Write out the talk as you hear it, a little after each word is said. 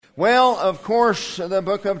Well, of course, the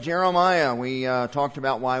book of Jeremiah. We talked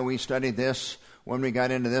about why we studied this when we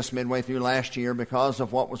got into this midway through last year. Because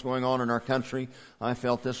of what was going on in our country, I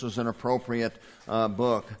felt this was an appropriate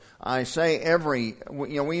book. I say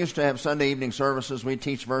we used to have Sunday evening services. We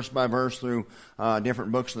teach verse by verse through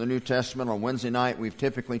different books of the New Testament. On Wednesday night, we've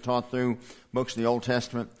typically taught through books of the Old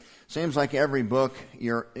Testament. Seems like every book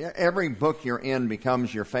you're in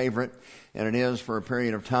becomes your favorite, and it is for a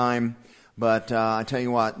period of time. But I tell you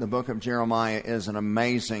what, the book of Jeremiah is an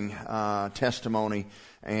amazing testimony,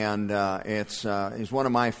 and it's one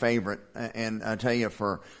of my favorite. And I tell you,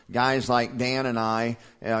 for guys like Dan and I,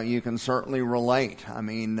 you can certainly relate. I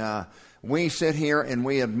mean, we sit here and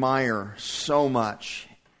we admire so much,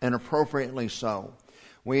 and appropriately so.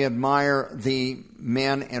 We admire the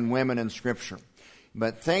men and women in Scripture.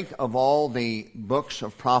 But think of all the books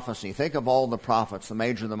of prophecy. Think of all the prophets, the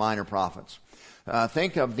major and the minor prophets.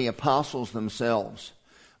 Think of the apostles themselves.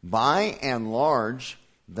 By and large,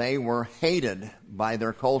 they were hated by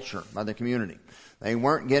their culture, by the community. They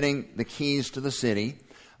weren't getting the keys to the city.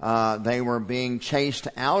 They were being chased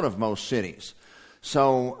out of most cities.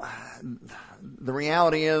 So the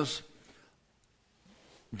reality is,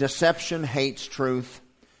 deception hates truth.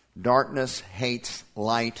 Darkness hates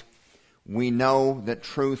light. We know that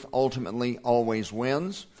truth ultimately always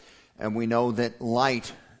wins, and we know that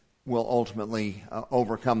light will ultimately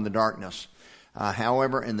overcome the darkness.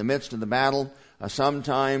 However, in the midst of the battle,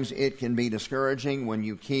 sometimes it can be discouraging when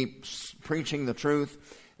you keep preaching the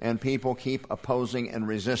truth and people keep opposing and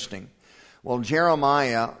resisting. Well,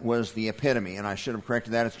 Jeremiah was the epitome, and I should have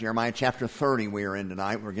corrected that. It's Jeremiah chapter 30 we are in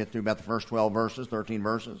tonight. We'll get through about the first 12 verses, 13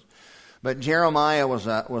 verses. But Jeremiah was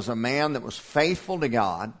a man that was faithful to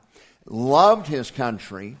God, loved his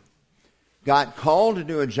country, got called to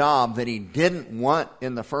do a job that he didn't want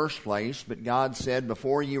in the first place, but God said,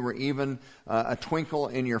 before you were even a twinkle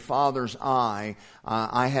in your father's eye,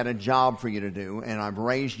 I had a job for you to do, and I've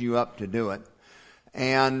raised you up to do it.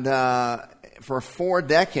 And for 4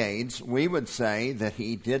 decades, we would say that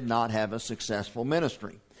he did not have a successful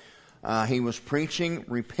ministry. He was preaching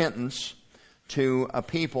repentance to a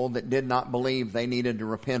people that did not believe they needed to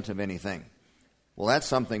repent of anything. Well, that's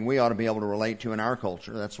something we ought to be able to relate to in our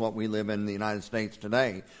culture. That's what we live in the United States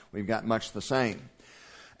today. We've got much the same.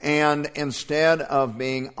 And instead of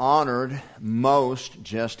being honored, most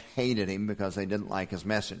just hated him because they didn't like his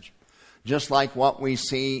message. Just like what we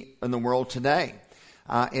see in the world today.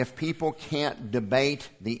 If people can't debate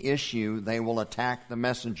the issue, they will attack the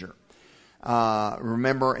messenger.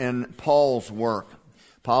 Remember in Paul's work,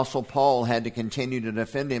 Apostle Paul had to continue to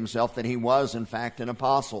defend himself that he was, in fact, an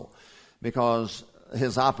apostle, because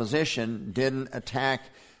his opposition didn't attack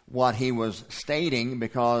what he was stating,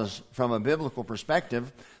 because from a biblical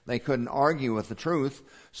perspective, they couldn't argue with the truth,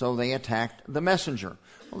 so they attacked the messenger.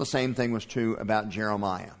 Well, the same thing was true about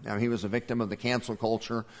Jeremiah. Now, he was a victim of the cancel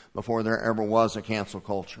culture before there ever was a cancel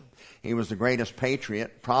culture. He was the greatest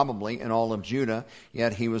patriot, probably, in all of Judah,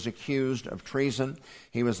 yet he was accused of treason.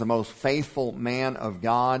 He was the most faithful man of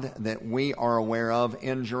God that we are aware of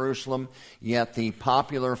in Jerusalem, yet the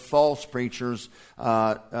popular false preachers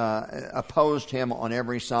opposed him on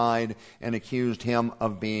every side and accused him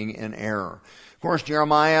of being in error. Of course,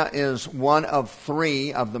 Jeremiah is one of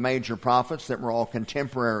 3 of the major prophets that were all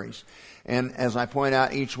contemporaries. And as I point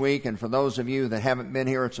out each week, and for those of you that haven't been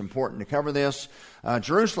here, it's important to cover this,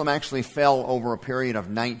 Jerusalem actually fell over a period of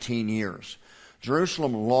 19 years.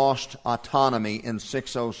 Jerusalem lost autonomy in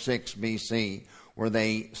 606 BC, where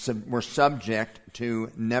they were subject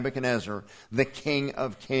to Nebuchadnezzar, the king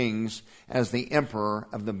of kings, as the emperor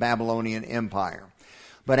of the Babylonian Empire.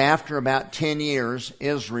 But after about 10 years,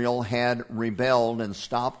 Israel had rebelled and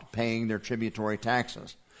stopped paying their tributary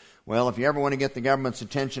taxes. Well, if you ever want to get the government's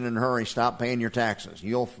attention in a hurry, stop paying your taxes.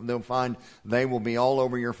 They'll find they will be all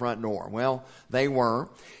over your front door. Well, they were.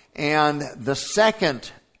 And the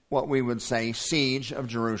second, what we would say, siege of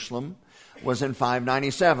Jerusalem was in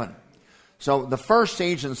 597. So the first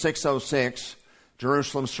siege in 606,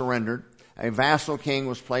 Jerusalem surrendered. A vassal king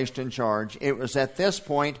was placed in charge. It was at this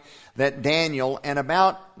point that Daniel and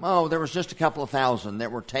there was just a couple of thousand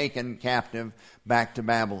that were taken captive back to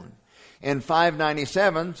Babylon. In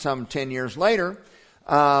 597, some 10 years later,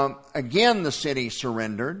 again the city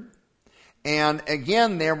surrendered. And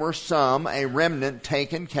again there were a remnant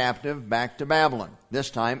taken captive back to Babylon. This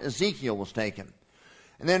time Ezekiel was taken.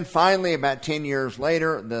 And then finally, about 10 years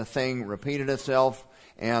later, the thing repeated itself.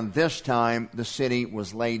 And this time, the city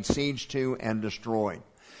was laid siege to and destroyed.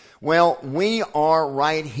 Well, we are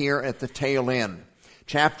right here at the tail end.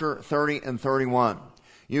 Chapter 30 and 31.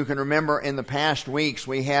 You can remember in the past weeks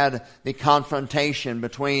we had the confrontation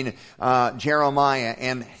between Jeremiah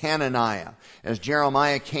and Hananiah. As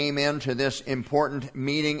Jeremiah came into this important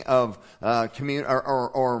meeting of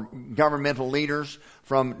governmental leaders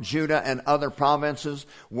from Judah and other provinces,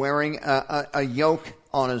 wearing a yoke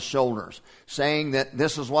on his shoulders, saying that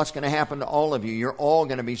this is what's going to happen to all of you. You're all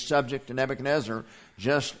going to be subject to Nebuchadnezzar.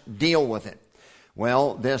 Just deal with it.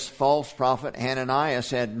 Well, this false prophet Hananiah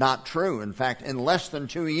said, not true. In fact, in less than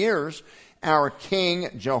 2 years, our king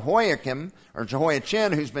Jehoiachin,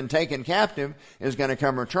 who's been taken captive, is going to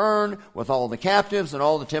come return with all the captives and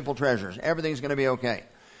all the temple treasures. Everything's going to be okay.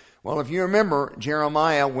 Well, if you remember,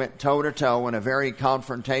 Jeremiah went toe-to-toe in a very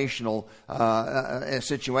confrontational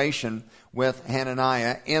situation with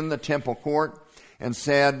Hananiah in the temple court and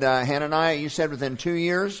said, Hananiah, you said within 2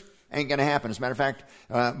 years, ain't going to happen. As a matter of fact,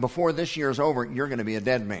 before this year is over, you're going to be a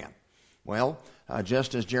dead man. Well,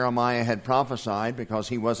 just as Jeremiah had prophesied, because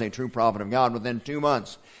he was a true prophet of God, within 2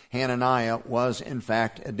 months, Hananiah was in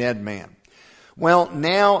fact a dead man. Well,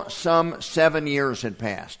 now some 7 years had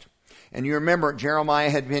passed. And you remember, Jeremiah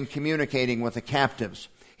had been communicating with the captives.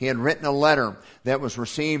 He had written a letter that was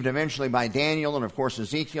received eventually by Daniel and, of course,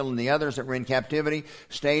 Ezekiel and the others that were in captivity,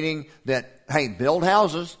 stating that, hey, build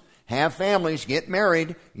houses, have families, get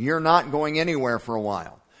married. You're not going anywhere for a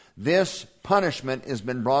while. This punishment has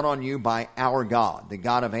been brought on you by our God, the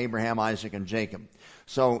God of Abraham, Isaac, and Jacob.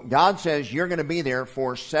 So God says you're going to be there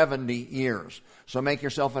for 70 years. So make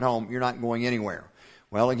yourself at home. You're not going anywhere.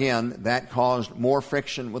 Well, again, that caused more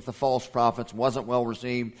friction with the false prophets, wasn't well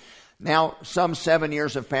received. Now, some 7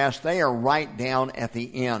 years have passed. They are right down at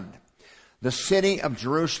the end. The city of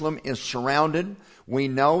Jerusalem is surrounded. We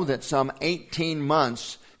know that some 18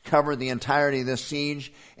 months covered the entirety of this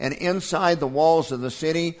siege, and inside the walls of the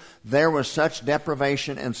city, there was such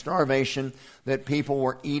deprivation and starvation that people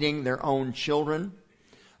were eating their own children.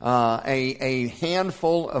 A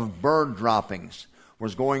handful of bird droppings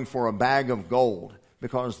was going for a bag of gold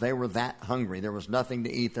because they were that hungry. There was nothing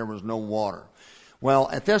to eat. There was no water. Well,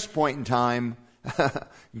 at this point in time,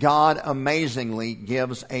 God amazingly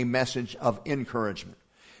gives a message of encouragement.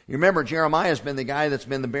 You remember, Jeremiah has been the guy that's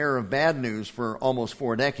been the bearer of bad news for almost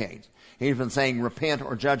 4 decades. He's been saying, repent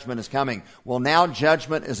or judgment is coming. Well, now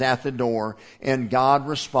judgment is at the door, and God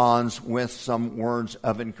responds with some words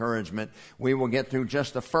of encouragement. We will get through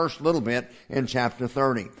just the first little bit in chapter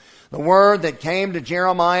 30. The word that came to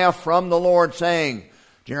Jeremiah from the Lord, saying,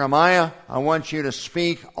 Jeremiah, I want you to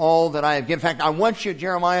speak all that I have given. In fact, I want you,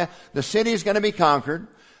 Jeremiah, the city is going to be conquered.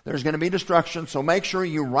 There's going to be destruction, so make sure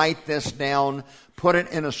you write this down, put it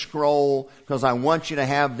in a scroll, because I want you to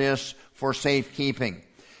have this for safekeeping.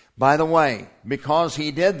 By the way, because he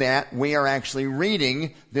did that, we are actually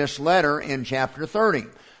reading this letter in chapter 30.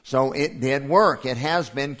 So it did work. It has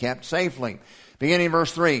been kept safely. Beginning in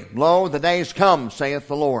verse 3, Lo, the days come, saith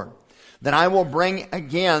the Lord, that I will bring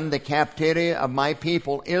again the captivity of my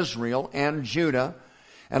people Israel and Judah,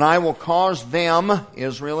 and I will cause them,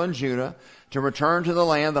 Israel and Judah, to return to the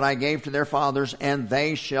land that I gave to their fathers, and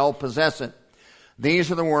they shall possess it.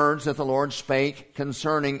 These are the words that the Lord spake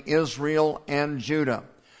concerning Israel and Judah.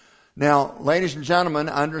 Now, ladies and gentlemen,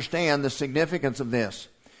 understand the significance of this.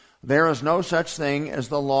 There is no such thing as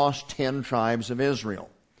the lost 10 tribes of Israel.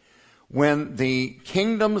 When the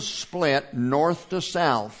kingdoms split north to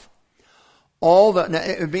south,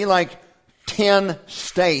 it would be like 10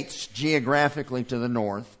 states geographically to the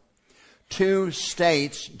north, 2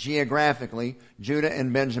 states geographically, Judah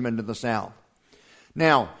and Benjamin to the south.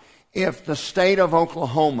 Now, if the state of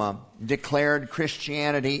Oklahoma declared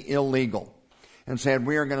Christianity illegal and said,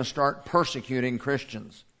 we are going to start persecuting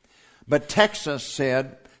Christians, but Texas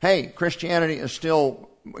said, hey, Christianity is still,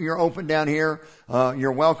 you're open down here,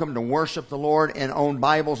 you're welcome to worship the Lord and own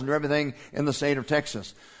Bibles and do everything in the state of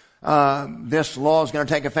Texas. This law is going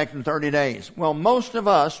to take effect in 30 days. Well, most of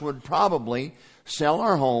us would probably sell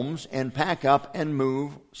our homes and pack up and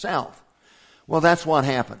move south. Well, that's what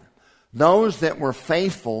happened. Those that were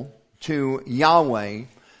faithful to Yahweh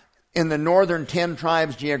in the northern 10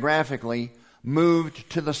 tribes geographically moved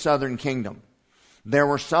to the southern kingdom. There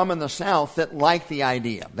were some in the south that liked the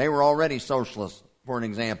idea. They were already socialists, for an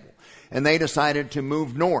example, and they decided to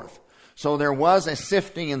move north. So there was a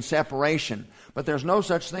sifting and separation. But there's no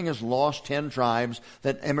such thing as lost 10 tribes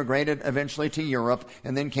that immigrated eventually to Europe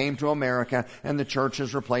and then came to America and the church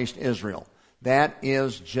has replaced Israel. That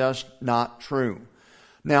is just not true.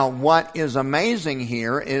 Now, what is amazing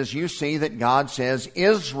here is you see that God says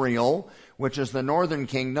Israel, which is the northern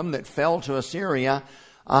kingdom that fell to Assyria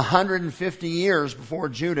 150 years before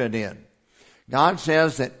Judah did. God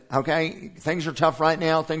says that, okay, things are tough right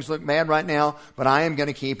now, things look bad right now, but I am going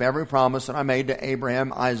to keep every promise that I made to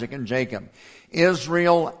Abraham, Isaac, and Jacob.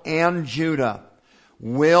 Israel and Judah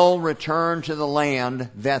will return to the land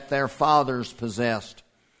that their fathers possessed.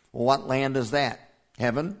 Well, what land is that?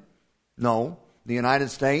 Heaven? No. The United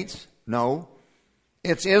States? No.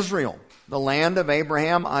 It's Israel, the land of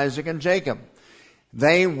Abraham, Isaac, and Jacob.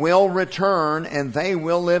 They will return, and they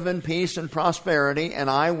will live in peace and prosperity, and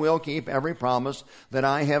I will keep every promise that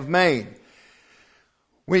I have made.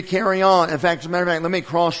 We carry on. In fact, as a matter of fact, let me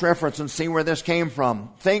cross-reference and see where this came from.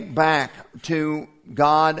 Think back to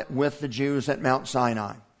God with the Jews at Mount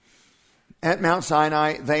Sinai. At Mount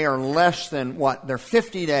Sinai, they are less than They're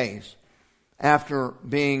 50 days after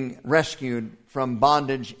being rescued from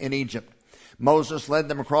bondage in Egypt. Moses led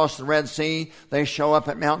them across the Red Sea. They show up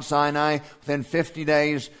at Mount Sinai. Within 50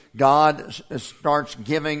 days, God starts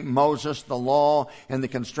giving Moses the law and the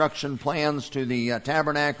construction plans to the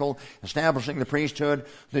tabernacle, establishing the priesthood.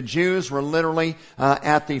 The Jews were literally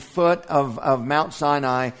at the foot of Mount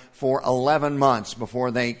Sinai for 11 months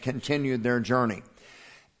before they continued their journey.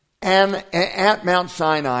 And at Mount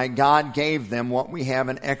Sinai, God gave them what we have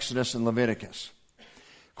in Exodus and Leviticus.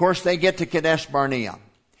 Of course, they get to Kadesh Barnea.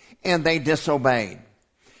 And they disobeyed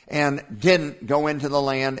and didn't go into the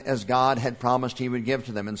land as God had promised he would give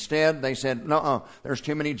to them. Instead, they said, no, there's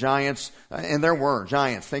too many giants. And there were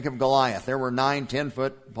giants. Think of Goliath. There were 9,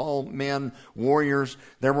 10-foot tall men, warriors.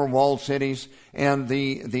 There were walled cities. And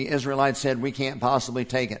the Israelites said, we can't possibly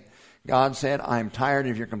take it. God said, I'm tired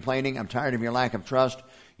of your complaining. I'm tired of your lack of trust.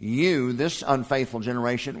 You, this unfaithful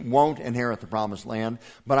generation, won't inherit the promised land,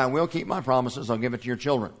 but I will keep my promises. I'll give it to your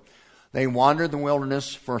children. They wandered the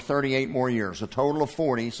wilderness for 38 more years, a total of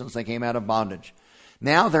 40 since they came out of bondage.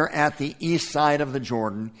 Now they're at the east side of the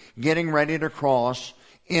Jordan, getting ready to cross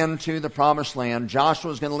into the promised land.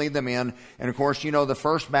 Joshua's going to lead them in. And of course, you know, the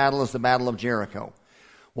first battle is the Battle of Jericho.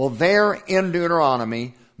 Well, there in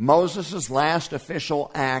Deuteronomy, Moses' last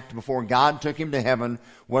official act before God took him to heaven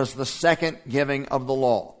was the second giving of the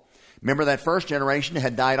law. Remember, that first generation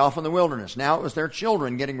had died off in the wilderness. Now it was their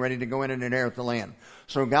children getting ready to go in and inherit the land.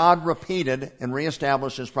 So God repeated and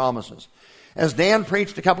reestablished his promises. As Dan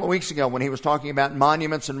preached a couple of weeks ago when he was talking about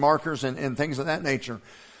monuments and markers and things of that nature,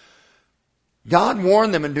 God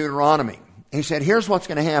warned them in Deuteronomy. He said, here's what's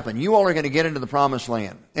going to happen. You all are going to get into the promised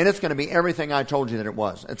land, and it's going to be everything I told you that it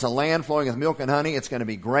was. It's a land flowing with milk and honey. It's going to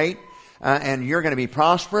be great, and you're going to be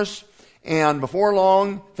prosperous. And before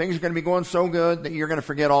long, things are going to be going so good that you're going to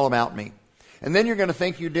forget all about me. And then you're going to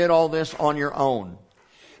think you did all this on your own.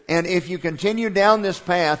 And if you continue down this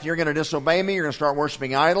path, you're going to disobey me. You're going to start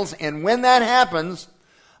worshiping idols. And when that happens,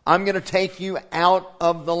 I'm going to take you out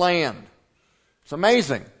of the land. It's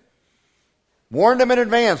amazing. Warned them in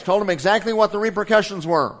advance, told them exactly what the repercussions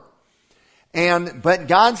were. But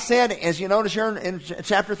God said, as you notice here in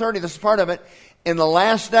chapter 30, this is part of it, in the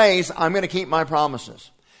last days, I'm going to keep my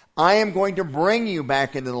promises. I am going to bring you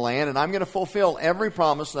back into the land, and I'm going to fulfill every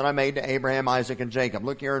promise that I made to Abraham, Isaac, and Jacob.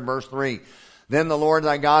 Look here in verse 3. Then the Lord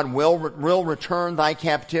thy God will return thy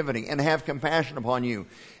captivity and have compassion upon you.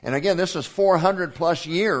 And again, this is 400 plus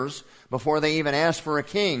years before they even asked for a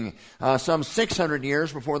king. Some 600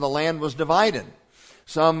 years before the land was divided.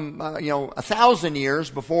 Some, 1,000 years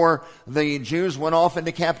before the Jews went off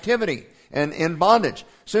into captivity and in bondage.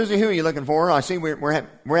 Susie, who are you looking for? I see we're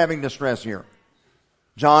having distress here.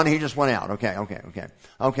 John, he just went out.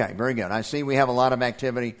 Okay, very good. I see we have a lot of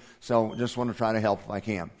activity, so just want to try to help if I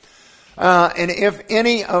can. And if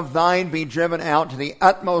any of thine be driven out to the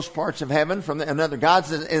utmost parts of heaven from another,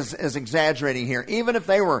 God is exaggerating here. Even if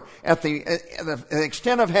they were at the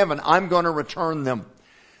extent of heaven, I'm going to return them.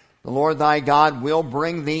 The Lord thy God will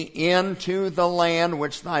bring thee into the land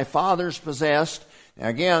which thy fathers possessed. Now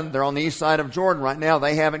again, they're on the east side of Jordan right now.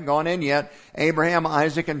 They haven't gone in yet. Abraham,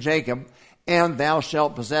 Isaac, and Jacob. And thou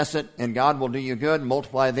shalt possess it, and God will do you good, and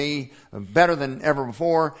multiply thee better than ever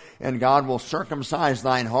before, and God will circumcise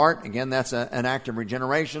thine heart. Again, that's an act of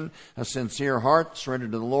regeneration, a sincere heart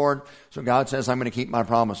surrendered to the Lord. So God says, I'm going to keep my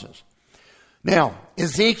promises. Now,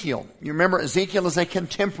 Ezekiel. You remember, Ezekiel is a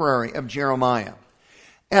contemporary of Jeremiah.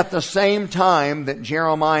 At the same time that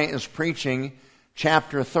Jeremiah is preaching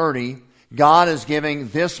chapter 30, God is giving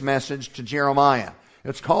this message to Jeremiah.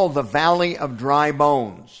 It's called the Valley of Dry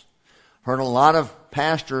Bones. Heard a lot of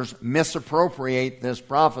pastors misappropriate this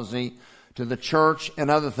prophecy to the church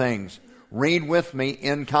and other things. Read with me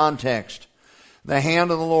in context. The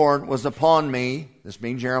hand of the Lord was upon me, this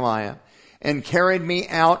being Jeremiah, and carried me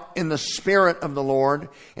out in the spirit of the Lord,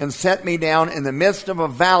 and set me down in the midst of a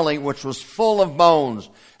valley which was full of bones.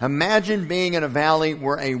 Imagine being in a valley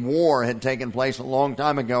where a war had taken place a long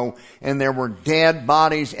time ago, and there were dead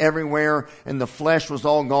bodies everywhere, and the flesh was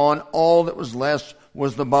all gone. All that was left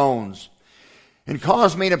was the bones. And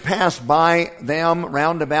caused me to pass by them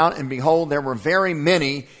round about, and behold, there were very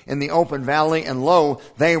many in the open valley, and lo,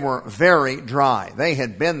 they were very dry. They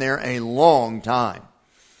had been there a long time.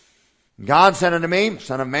 God said unto me,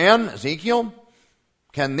 Son of man, Ezekiel,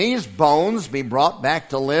 can these bones be brought back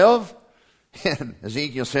to live? And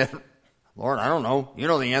Ezekiel said, Lord, I don't know. You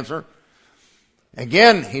know the answer.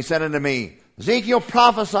 Again, he said unto me, Ezekiel,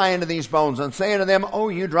 prophesy unto these bones, and say unto them, O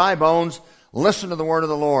you dry bones, listen to the word of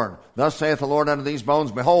the Lord. Thus saith the Lord unto these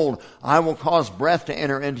bones, Behold, I will cause breath to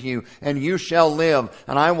enter into you, and you shall live.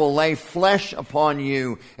 And I will lay flesh upon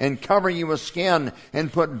you, and cover you with skin,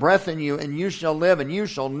 and put breath in you, and you shall live, and you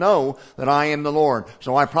shall know that I am the Lord.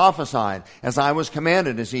 So I prophesied, as I was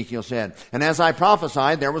commanded, Ezekiel said. And as I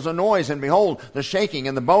prophesied, there was a noise, and behold, the shaking,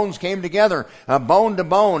 and the bones came together, bone to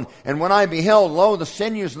bone. And when I beheld, lo, the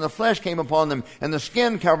sinews and the flesh came upon them, and the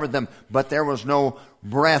skin covered them, but there was no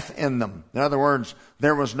breath in them. In other words,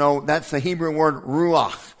 there was no, that's the Hebrew word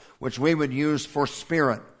ruach, which we would use for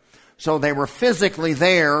spirit. So they were physically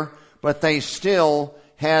there, but they still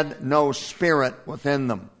had no spirit within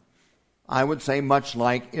them. I would say much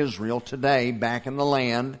like Israel today, back in the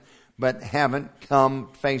land, but haven't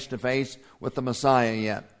come face to face with the Messiah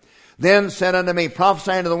yet. Then said unto me, Prophesy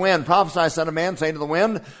unto the wind. Prophesy, son of man, say to the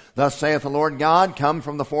wind, Thus saith the Lord God, Come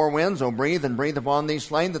from the four winds, O breathe, and breathe upon these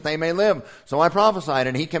slain, that they may live. So I prophesied,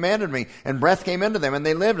 and he commanded me, and breath came into them, and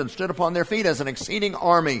they lived, and stood upon their feet as an exceeding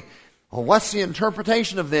army. Well, what's the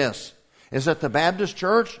interpretation of this? Is it the Baptist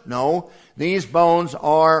church? No. These bones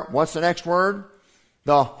are, what's the next word?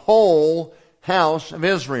 The whole house of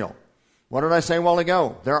Israel. What did I say a while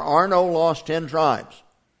ago? There are no lost 10 tribes.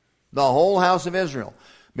 The whole house of Israel.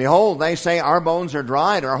 Behold, they say, Our bones are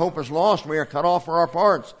dried, our hope is lost, we are cut off for our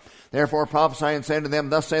parts. Therefore prophesy and say to them,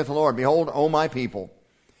 Thus saith the Lord, Behold, O my people,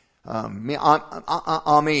 people,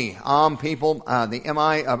 the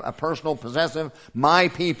M-I, a personal possessive, my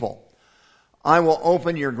people. I will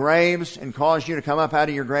open your graves and cause you to come up out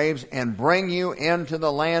of your graves and bring you into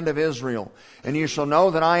the land of Israel. And you shall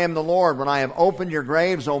know that I am the Lord when I have opened your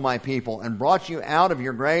graves, O my people, and brought you out of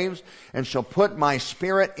your graves, and shall put my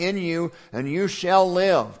spirit in you, and you shall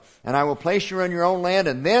live. And I will place you in your own land,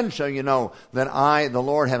 and then shall you know that I, the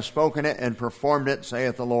Lord, have spoken it and performed it,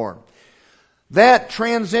 saith the Lord. That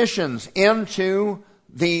transitions into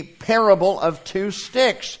the parable of 2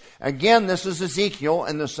 sticks. Again, this is Ezekiel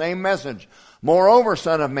and the same message. Moreover,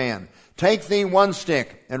 son of man, take thee 1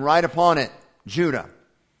 stick and write upon it, Judah.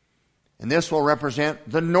 And this will represent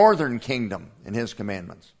the northern kingdom and his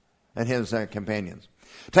commandments and his companions.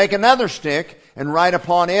 Take another stick and write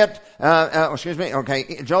upon it,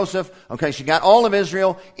 Joseph. Okay, she got all of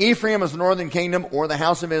Israel. Ephraim is the northern kingdom, or the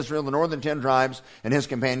house of Israel, the northern 10 tribes and his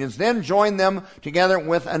companions. Then join them together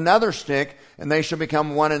with another stick, and they shall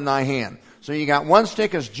become one in thy hand. So you got 1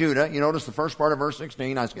 stick as Judah. You notice the first part of verse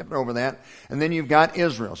 16. I skipped over that. And then you've got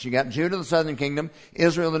Israel. So you got Judah, the southern kingdom,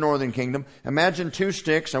 Israel, the northern kingdom. Imagine 2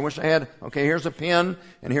 sticks. I wish I had, okay, here's a pen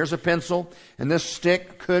and here's a pencil. And this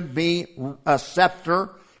stick could be a scepter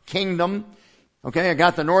kingdom. Okay, I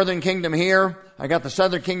got the northern kingdom here. I got the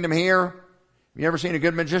southern kingdom here. Have you ever seen a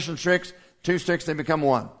good magician's tricks? 2 sticks, they become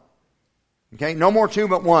 1. Okay, no more 2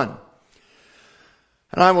 but 1.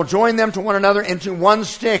 And I will join them to one another into 1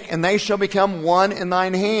 stick, and they shall become one in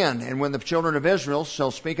thine hand. And when the children of Israel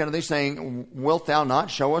shall speak unto thee, saying, Wilt thou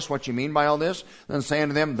not show us what you mean by all this? Then say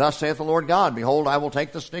unto them, Thus saith the Lord God, Behold, I will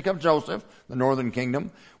take the stick of Joseph, the northern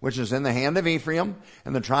kingdom, which is in the hand of Ephraim,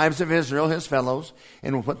 and the tribes of Israel, his fellows,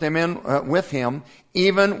 and will put them in with him,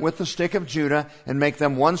 even with the stick of Judah, and make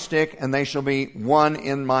them 1 stick, and they shall be one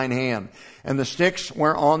in mine hand. And the sticks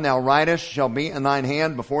whereon thou writest shall be in thine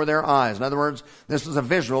hand before their eyes. In other words, this is a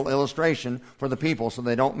visual illustration for the people so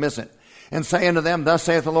they don't miss it. And say unto them, Thus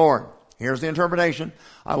saith the Lord. Here's the interpretation.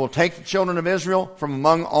 I will take the children of Israel from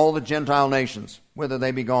among all the Gentile nations, whither they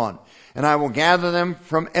be gone. And I will gather them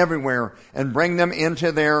from everywhere and bring them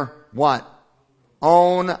into their, what?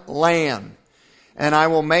 Own land. And I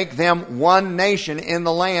will make them one nation in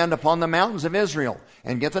the land upon the mountains of Israel.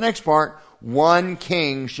 And get the next part. 1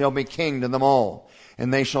 king shall be king to them all.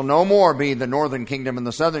 And they shall no more be the northern kingdom and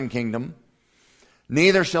the southern kingdom.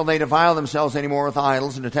 Neither shall they defile themselves any more with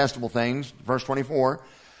idols and detestable things. Verse 24.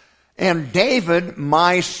 And David,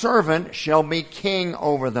 my servant, shall be king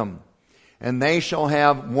over them. And they shall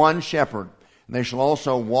have 1 shepherd. They shall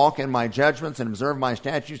also walk in my judgments and observe my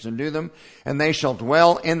statutes and do them. And they shall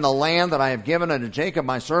dwell in the land that I have given unto Jacob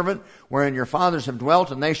my servant, wherein your fathers have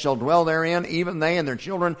dwelt, and they shall dwell therein, even they and their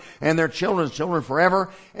children's children forever.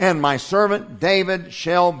 And my servant David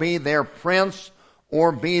shall be their prince,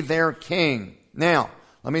 or be their king. Now,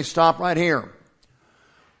 let me stop right here.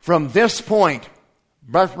 From this point,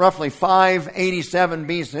 roughly 587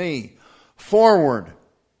 BC, forward,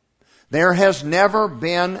 there has never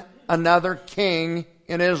been another king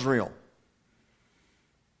in Israel.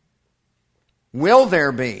 Will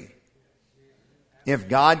there be? If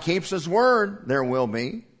God keeps his word, there will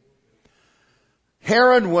be.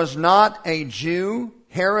 Herod was not a Jew.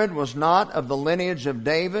 Herod was not of the lineage of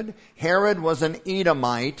David. Herod was an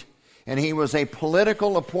Edomite, and he was a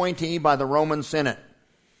political appointee by the Roman Senate.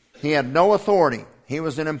 He had no authority. He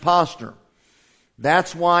was an impostor.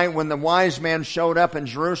 That's why when the wise men showed up in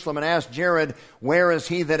Jerusalem and asked Herod, where is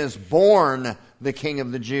he that is born the King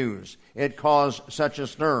of the Jews? It caused such a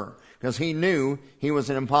stir, because he knew he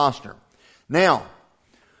was an impostor. Now,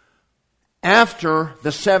 after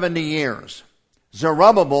the 70 years,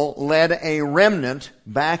 Zerubbabel led a remnant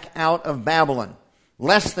back out of Babylon,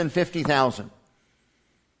 less than 50,000,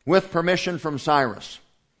 with permission from Cyrus.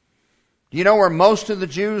 Do you know where most of the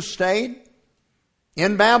Jews stayed?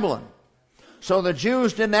 In Babylon. So the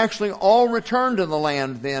Jews didn't actually all return to the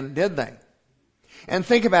land then, did they? And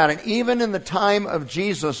think about it, even in the time of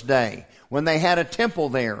Jesus' day, when they had a temple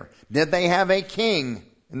there, did they have a king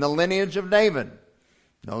in the lineage of David?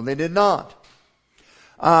 No, they did not.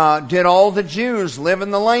 Did all the Jews live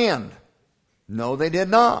in the land? No, they did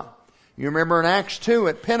not. You remember in Acts 2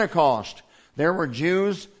 at Pentecost, there were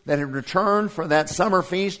Jews that had returned for that summer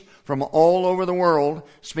feast from all over the world,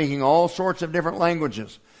 speaking all sorts of different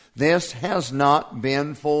languages. This has not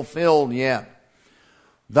been fulfilled yet.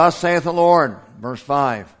 Thus saith the Lord, verse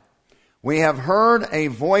 5, we have heard a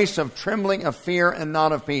voice of trembling, of fear, and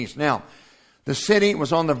not of peace. Now, the city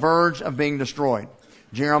was on the verge of being destroyed.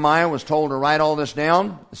 Jeremiah was told to write all this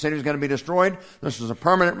down. The city was going to be destroyed. This is a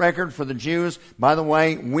permanent record for the Jews. By the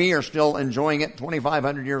way, we are still enjoying it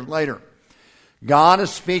 2,500 years later. God is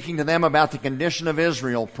speaking to them about the condition of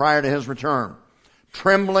Israel prior to his return.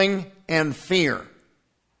 Trembling and fear,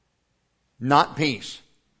 not peace.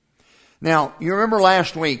 Now, you remember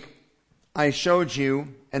last week I showed you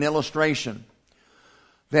an illustration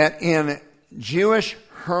that in Jewish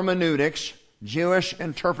hermeneutics, Jewish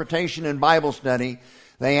interpretation and Bible study,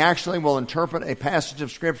 they actually will interpret a passage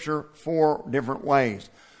of Scripture 4 different ways.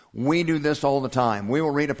 We do this all the time. We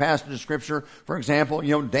will read a passage of Scripture, for example,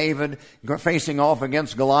 David facing off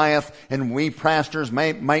against Goliath, and we pastors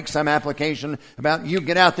may make some application about you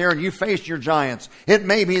get out there and you face your giants. It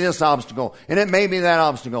may be this obstacle, and it may be that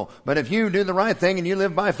obstacle, but if you do the right thing and you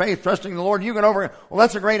live by faith, trusting the Lord, you can over. Well,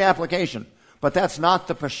 that's a great application. But that's not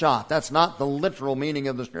the Peshat. That's not the literal meaning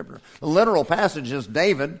of the Scripture. The literal passage is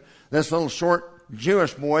David, this little short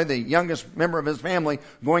Jewish boy, the youngest member of his family,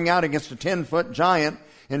 going out against a 10-foot giant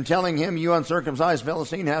and telling him, you uncircumcised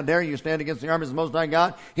Philistine, how dare you stand against the armies of the Most High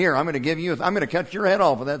God? Here, I'm going to cut your head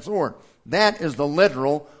off with that sword. That is the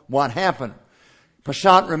literal what happened.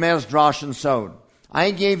 Peshat, Remez, Drosh, and Sod.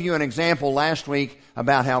 I gave you an example last week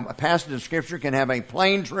about how a passage of Scripture can have a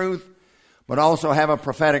plain truth, but also have a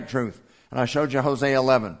prophetic truth. And I showed you Hosea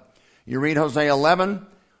 11. You read Hosea 11,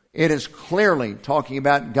 it is clearly talking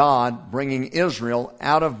about God bringing Israel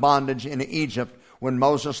out of bondage in Egypt when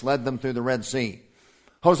Moses led them through the Red Sea.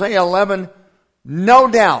 Hosea 11, no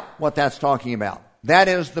doubt what that's talking about. That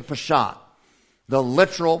is the Peshat, the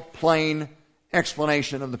literal, plain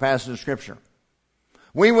explanation of the passage of Scripture.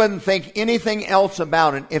 We wouldn't think anything else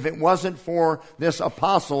about it if it wasn't for this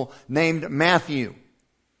apostle named Matthew,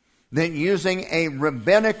 that using a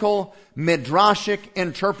rabbinical, midrashic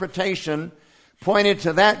interpretation pointed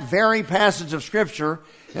to that very passage of Scripture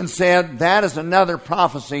and said that is another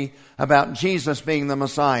prophecy about Jesus being the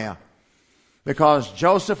Messiah. Because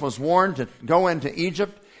Joseph was warned to go into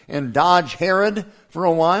Egypt and dodge Herod for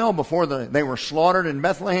a while before they were slaughtered in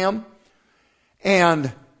Bethlehem.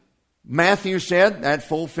 And Matthew said that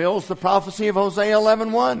fulfills the prophecy of Hosea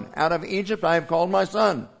 11:1. Out of Egypt I have called my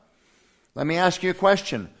son. Let me ask you a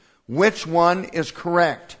question. Which one is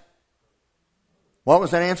correct? What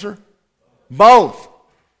was that answer? Both.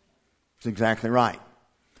 That's exactly right.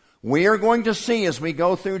 We are going to see as we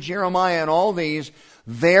go through Jeremiah and all these,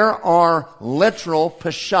 there are literal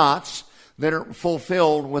Peshats that are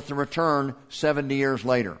fulfilled with the return 70 years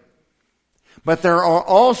later. But there are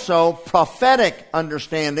also prophetic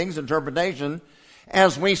understandings, interpretation,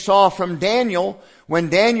 as we saw from Daniel, when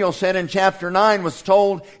Daniel said in chapter 9, was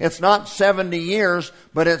told it's not 70 years,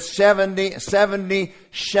 but it's 70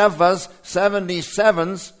 Shevas,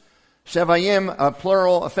 77s, Shevayim, a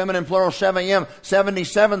plural, a feminine plural, Shevayim,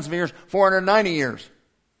 77 years, 490 years.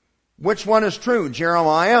 Which one is true,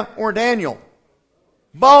 Jeremiah or Daniel?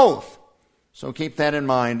 Both. So keep that in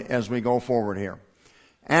mind as we go forward here.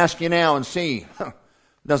 Ask you now and see,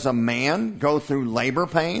 does a man go through labor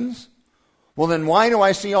pains? Well, then why do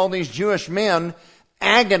I see all these Jewish men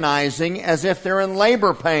agonizing as if they're in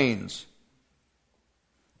labor pains?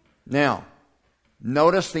 Now,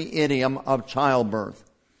 notice the idiom of childbirth.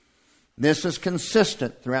 This is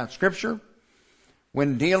consistent throughout Scripture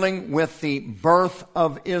when dealing with the birth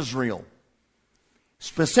of Israel.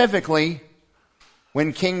 Specifically,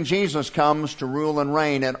 when King Jesus comes to rule and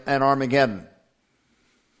reign at Armageddon.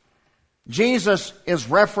 Jesus is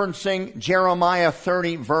referencing Jeremiah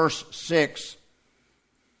 30, verse 6,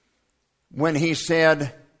 when he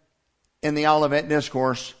said in the Olivet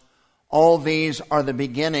Discourse, all these are the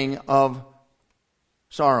beginning of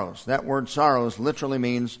sorrows. That word sorrows literally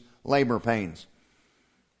means labor pains.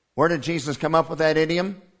 Where did Jesus come up with that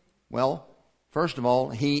idiom? Well, first of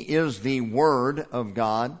all, he is the Word of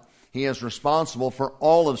God. He is responsible for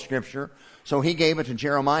all of Scripture. So he gave it to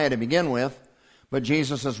Jeremiah to begin with. But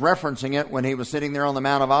Jesus is referencing it when he was sitting there on the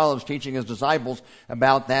Mount of Olives teaching his disciples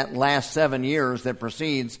about that last 7 years that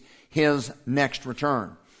precedes his next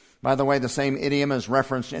return. By the way, the same idiom is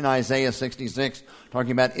referenced in Isaiah 66,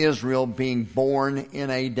 talking about Israel being born in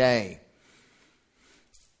a day.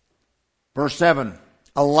 Verse 7,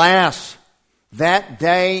 alas, that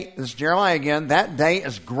day, this is Jeremiah again, that day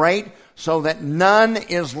is great, so that none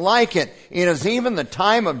is like it. It is even the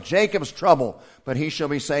time of Jacob's trouble, but he shall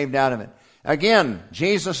be saved out of it. Again,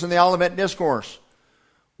 Jesus in the Olivet Discourse.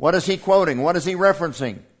 What is he quoting? What is he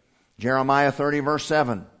referencing? Jeremiah 30, verse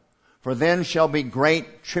 7. For then shall be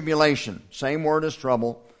great tribulation, same word as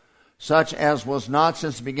trouble, such as was not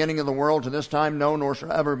since the beginning of the world to this time, no, nor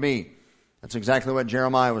shall ever be. That's exactly what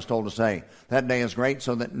Jeremiah was told to say. That day is great,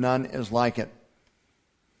 so that none is like it.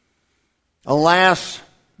 Alas,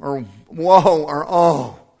 or woe, or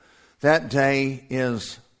oh, that day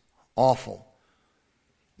is awful.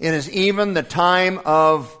 It is even the time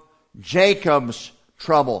of Jacob's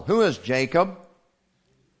trouble. Who is Jacob?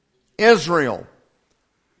 Israel.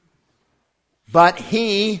 But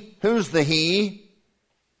he, who's the he?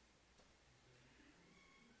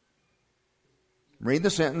 Read the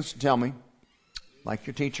sentence and tell me, like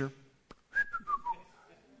your teacher.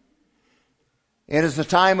 It is the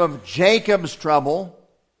time of Jacob's trouble,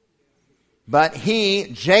 but he,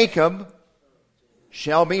 Jacob,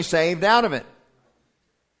 shall be saved out of it.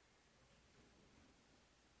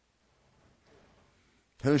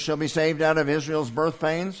 Who shall be saved out of Israel's birth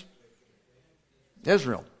pains?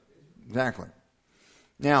 Israel. Exactly.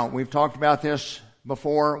 Now, we've talked about this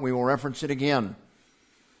before. We will reference it again.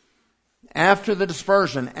 After the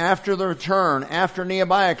dispersion, after the return, after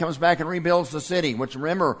Nehemiah comes back and rebuilds the city, which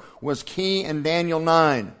remember was key in Daniel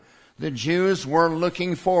 9, the Jews were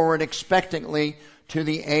looking forward expectantly to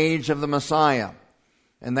the age of the Messiah.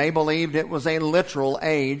 And they believed it was a literal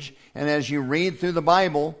age. And as you read through the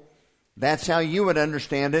Bible, that's how you would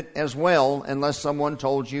understand it as well, unless someone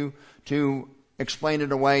told you to explain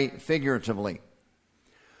it away figuratively.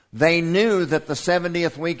 They knew that the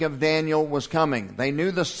 70th week of Daniel was coming. They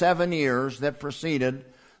knew the 7 years that preceded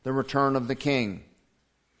the return of the king.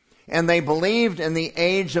 And they believed in the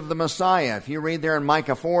age of the Messiah. If you read there in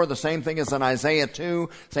Micah 4, the same thing as in Isaiah 2,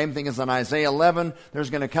 same thing as in Isaiah 11,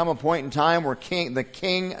 there's going to come a point in time where the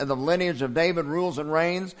king of the lineage of David rules and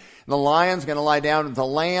reigns. The lion's going to lie down with the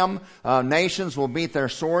lamb. Nations will beat their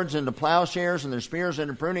swords into plowshares and their spears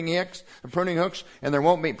into pruning hooks, and there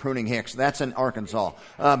won't be pruning hooks. That's in Arkansas.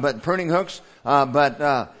 But pruning hooks,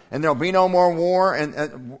 and there'll be no more war.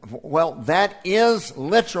 Well, that is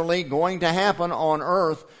literally going to happen on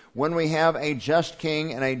earth when we have a just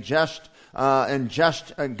king and a just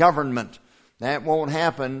government. That won't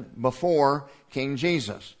happen before King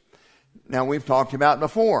Jesus. Now, we've talked about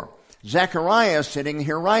before. Zechariah is sitting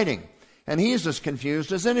here writing, and he's as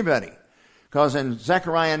confused as anybody. Because in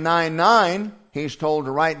Zechariah 9:9, he's told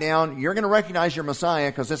to write down, you're going to recognize your Messiah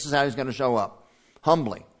because this is how he's going to show up.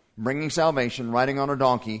 Humbly, bringing salvation, riding on a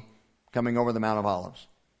donkey, coming over the Mount of Olives.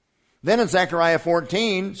 Then in Zechariah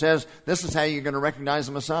 14 says, this is how you're going to recognize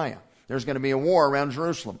the Messiah. There's going to be a war around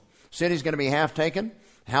Jerusalem. City's going to be half taken,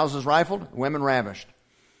 houses rifled, women ravished.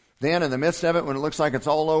 Then in the midst of it, when it looks like it's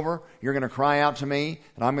all over, you're going to cry out to me,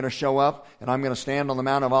 and I'm going to show up, and I'm going to stand on the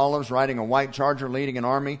Mount of Olives riding a white charger leading an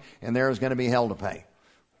army, and there is going to be hell to pay.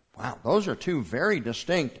 Wow, those are two very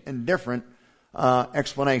distinct and different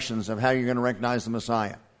explanations of how you're going to recognize the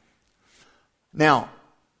Messiah. Now,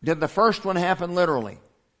 did the first one happen literally?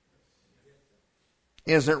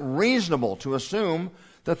 Is it reasonable to assume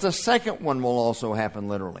that the second one will also happen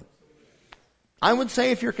literally? I would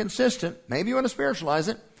say if you're consistent, maybe you want to spiritualize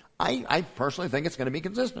it. I personally think it's going to be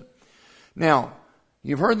consistent. Now,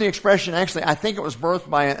 you've heard the expression, actually, I think it was birthed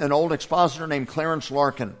by an old expositor named Clarence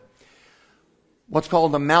Larkin. What's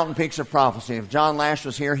called the mountain peaks of prophecy. If John Lash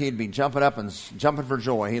was here, he'd be jumping up and jumping for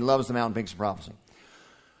joy. He loves the mountain peaks of prophecy.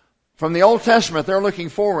 From the Old Testament, they're looking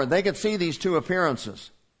forward. They could see these two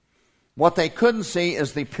appearances. What they couldn't see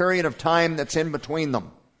is the period of time that's in between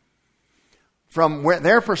them. From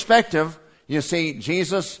their perspective, you see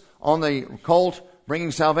Jesus on the colt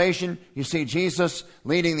bringing salvation. You see Jesus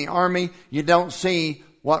leading the army. You don't see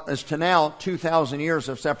what is to now 2,000 years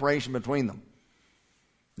of separation between them.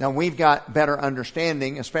 Now, we've got better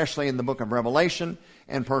understanding, especially in the book of Revelation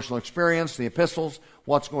and personal experience, the epistles,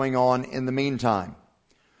 what's going on in the meantime.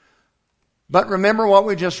 But remember what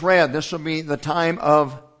we just read. This will be the time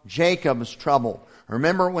of Jacob's trouble.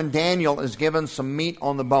 Remember when Daniel is given some meat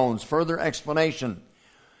on the bones. Further explanation.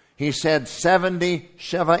 He said 70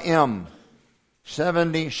 Shevaim.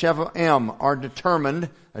 70 Shevaim are determined.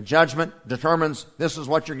 A judgment determines this is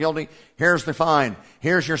what you're guilty. Here's the fine.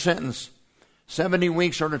 Here's your sentence. 70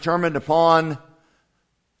 weeks are determined upon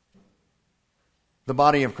the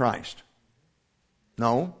body of Christ.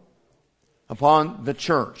 No. Upon the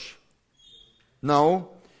church. No.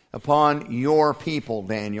 Upon your people,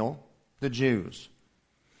 Daniel, the Jews.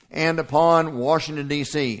 And upon Washington,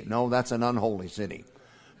 D.C. No, that's an unholy city.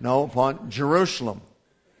 No, upon Jerusalem.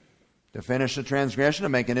 To finish the transgression, to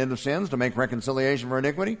make an end of sins, to make reconciliation for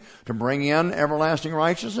iniquity, to bring in everlasting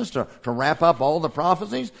righteousness, to wrap up all the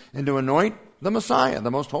prophecies, and to anoint the Messiah,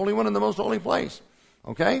 the most holy one in the most holy place.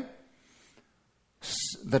 Okay?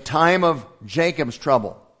 The time of Jacob's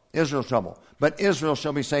trouble, Israel's trouble. But Israel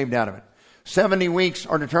shall be saved out of it. 70 weeks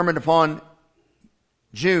are determined upon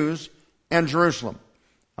Jews and Jerusalem.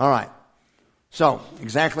 All right. So,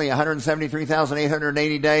 exactly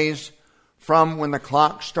 173,880 days from when the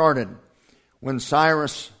clock started. When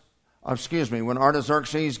when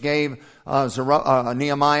Artaxerxes gave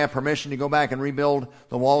Nehemiah permission to go back and rebuild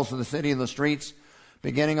the walls of the city and the streets.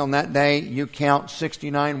 Beginning on that day, you count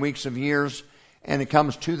 69 weeks of years, and it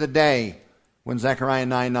comes to the day when Zechariah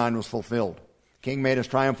 9:9 was fulfilled. King made his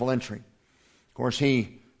triumphal entry. Of course,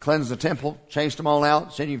 he cleansed the temple, chased them all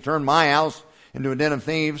out, said, "You've turned my house into a den of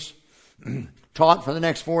thieves." Taught for the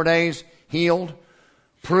next 4 days, healed,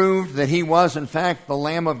 proved that he was, in fact, the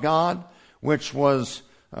Lamb of God, which was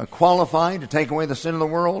qualified to take away the sin of the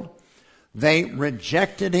world. They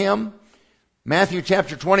rejected him. Matthew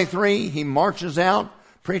chapter 23, he marches out,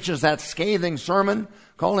 preaches that scathing sermon,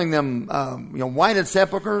 calling them whited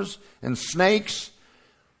sepulchres and snakes.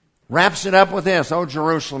 Wraps it up with this: "Oh,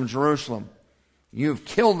 Jerusalem, Jerusalem, you've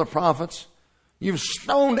killed the prophets. You've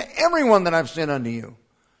stoned everyone that I've sent unto you.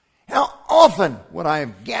 How often would I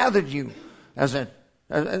have gathered you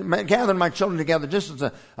gathered my children together, just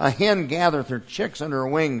as a hen gathereth her chicks under her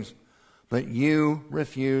wings. But you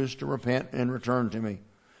refused to repent and return to me."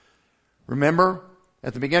 Remember,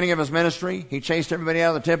 at the beginning of his ministry, he chased everybody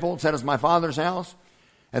out of the temple and said, "It's my Father's house."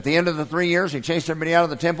 At the end of the 3 years, he chased everybody out of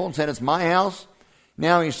the temple and said, "It's my house."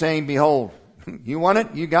 Now he's saying, "Behold, you want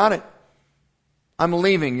it? You got it. I'm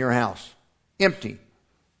leaving your house empty.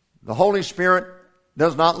 The Holy Spirit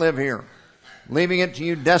does not live here. Leaving it to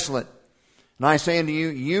you desolate. And I say unto you,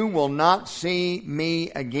 you will not see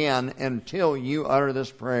me again until you utter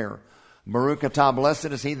this prayer. Baruch atah, blessed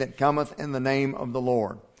is he that cometh in the name of the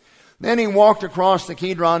Lord." Then he walked across the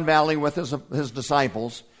Kidron Valley with his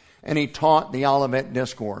disciples, and he taught the Olivet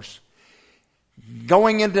Discourse,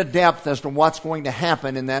 going into depth as to what's going to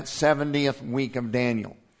happen in that 70th week of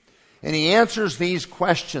Daniel. And he answers these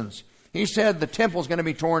questions. He said the temple's going to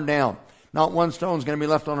be torn down. Not one stone's going to be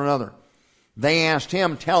left on another. They asked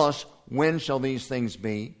him, "Tell us, when shall these things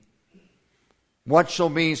be? What shall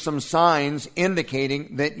be some signs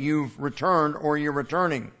indicating that you've returned or you're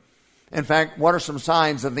returning? In fact, what are some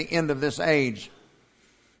signs of the end of this age?"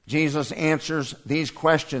 Jesus answers these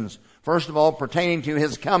questions. First of all, pertaining to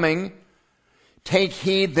his coming, "Take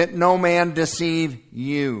heed that no man deceive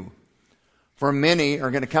you. For many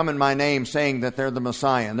are going to come in my name, saying that they're the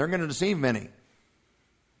Messiah." And they're going to deceive many.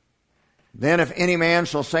 "Then if any man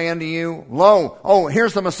shall say unto you, Lo,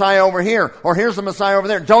 here's the Messiah over here, or here's the Messiah over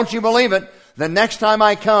there, don't you believe it. The next time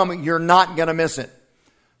I come, you're not going to miss it."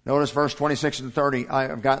 Notice verse 26 and 30.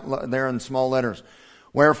 I've got there in small letters.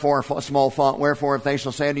 "Wherefore," small font, "wherefore if they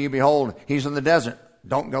shall say unto you, Behold, he's in the desert."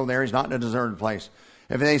 Don't go there. He's not in a deserted place.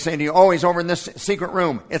 If they say to you, oh, he's over in this secret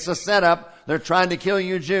room, it's a setup. They're trying to kill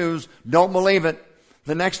you Jews. Don't believe it.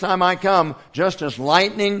 The next time I come, just as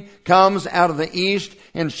lightning comes out of the east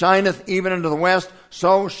and shineth even into the west,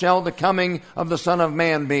 so shall the coming of the Son of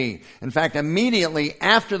Man be. In fact, immediately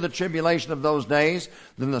after the tribulation of those days,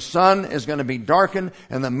 then the sun is going to be darkened,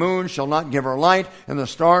 and the moon shall not give her light, and the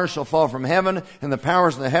stars shall fall from heaven, and the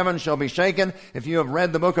powers of the heavens shall be shaken. If you have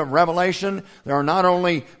read the book of Revelation, there are not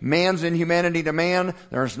only man's inhumanity to man,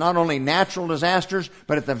 there's not only natural disasters,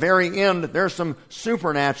 but at the very end, there's some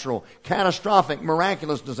supernatural, catastrophic,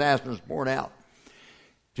 miraculous disasters poured out.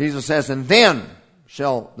 Jesus says, and then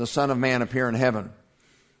shall the Son of Man appear in heaven.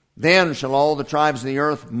 Then shall all the tribes of the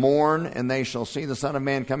earth mourn, and they shall see the Son of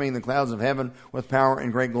Man coming in the clouds of heaven with power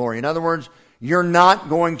and great glory. In other words, you're not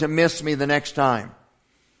going to miss me the next time.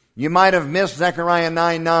 You might have missed Zechariah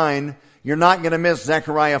 9:9. You're not going to miss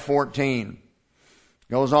Zechariah 14.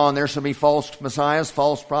 Goes on, there shall be false messiahs,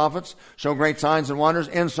 false prophets, show great signs and wonders,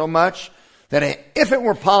 insomuch that if it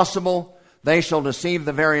were possible, they shall deceive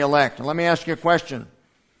the very elect. And let me ask you a question.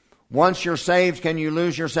 Once you're saved, can you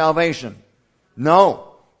lose your salvation? No.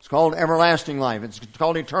 It's called everlasting life. It's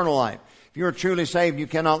called eternal life. If you're truly saved, you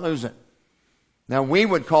cannot lose it. Now, we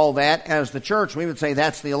would call that, as the church, we would say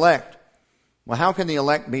that's the elect. Well, how can the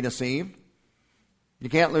elect be deceived? You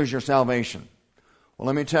can't lose your salvation. Well,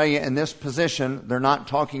 let me tell you, in this position, they're not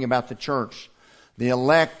talking about the church. The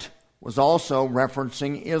elect was also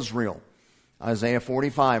referencing Israel. Isaiah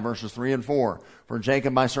 45, verses 3 and 4. For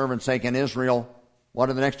Jacob my servant's sake, and Israel, what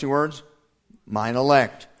are the next two words? Mine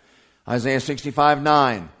elect. Isaiah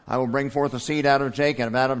 65:9. I will bring forth a seed out of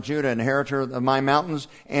Jacob, out of Judah, inheritor of my mountains,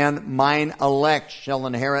 and mine elect shall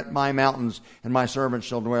inherit my mountains, and my servants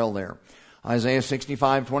shall dwell there. Isaiah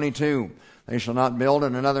 65:22. They shall not build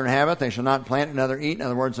and another inhabit. They shall not plant and another eat. In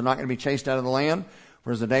other words, they're not going to be chased out of the land.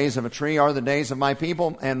 For as the days of a tree are the days of my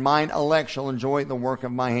people, and mine elect shall enjoy the work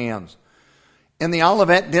of my hands. In the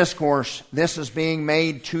Olivet Discourse, this is being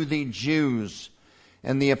made to the Jews.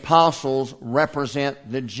 And the apostles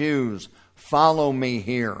represent the Jews. Follow me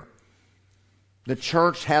here. The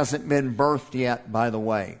church hasn't been birthed yet, by the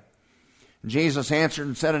way. Jesus answered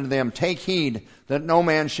and said unto them, take heed that no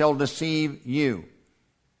man shall deceive you.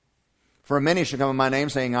 For many shall come in my name,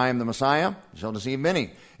 saying, I am the Messiah, shall deceive many.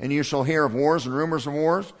 And you shall hear of wars and rumors of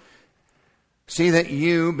wars. See that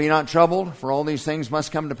you be not troubled, for all these things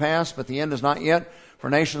must come to pass, but the end is not yet. For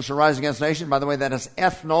nation shall rise against nation. By the way, that is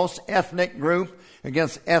ethnos, ethnic group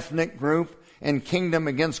against ethnic group, and kingdom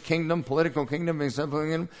against kingdom, political kingdom against political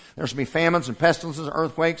kingdom. There shall be famines and pestilences,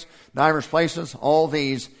 earthquakes, divers places. All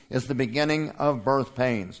these is the beginning of birth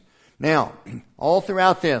pains. Now, all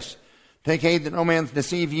throughout this, take heed that no man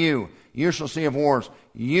deceive you. You shall see of wars.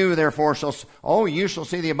 You therefore shall, you shall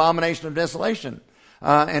see the abomination of desolation.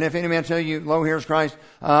 And if any man tell you, lo, here's Christ,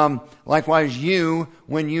 likewise you,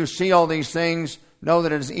 when you see all these things, know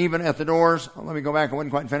that it is even at the doors. Let me go back. I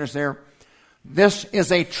wasn't quite finished there. This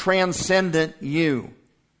is a transcendent you.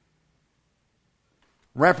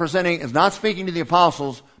 Representing, is not speaking to the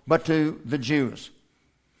apostles, but to the Jews.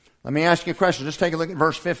 Let me ask you a question. Just take a look at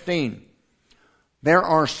verse 15. There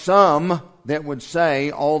are some that would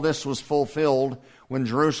say all this was fulfilled when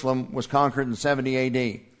Jerusalem was conquered in 70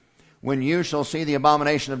 A.D. When you shall see the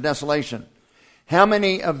abomination of desolation. How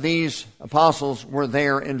many of these apostles were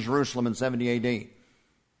there in Jerusalem in 70 A.D.?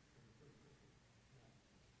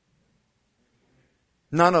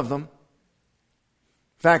 None of them. In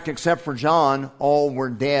fact, except for John, all were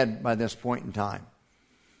dead by this point in time.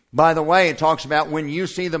 By the way, it talks about when you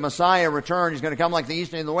see the Messiah return, he's going to come like the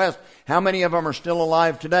east and the west. How many of them are still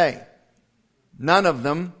alive today? None of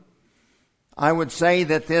them. I would say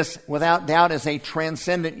that this, without doubt, is a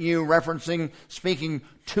transcendent you, referencing, speaking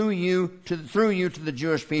to you, through you to the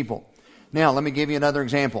Jewish people. Now, let me give you another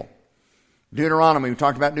example. Deuteronomy, we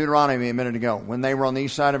talked about Deuteronomy a minute ago, when they were on the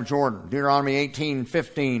east side of Jordan. Deuteronomy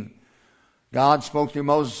 18:15. God spoke through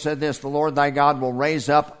Moses, said this, the Lord thy God will raise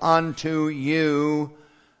up unto you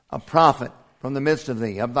a prophet from the midst of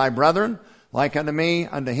thee, of thy brethren, like unto me,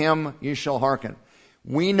 unto him you shall hearken.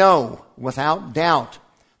 We know, without doubt,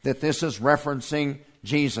 that this is referencing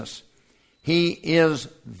Jesus. He is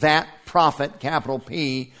that prophet, capital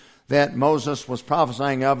P, that Moses was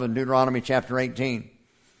prophesying of in Deuteronomy chapter 18.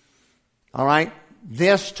 All right?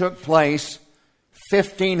 This took place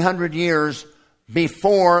 1,500 years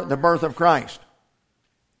before the birth of Christ.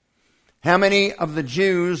 How many of the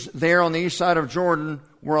Jews there on the east side of Jordan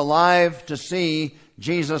were alive to see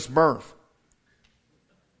Jesus' birth?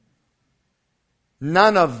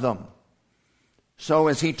 None of them. So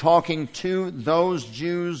is he talking to those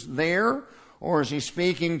Jews there, or is he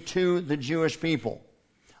speaking to the Jewish people?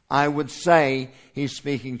 I would say he's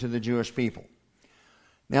speaking to the Jewish people.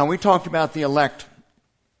 Now, we talked about the elect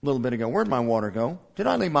a little bit ago. Where'd my water go? Did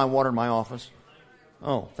I leave my water in my office?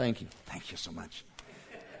 Oh, thank you. Thank you so much.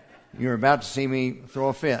 You're about to see me throw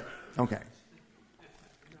a fit. Okay.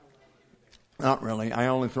 Not really. I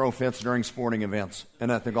only throw fits during sporting events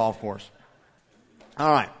and at the golf course.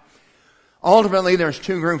 All right. Ultimately, there's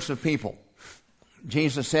two groups of people.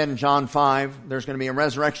 Jesus said in John 5, there's going to be a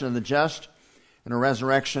resurrection of the just and a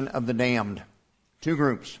resurrection of the damned. Two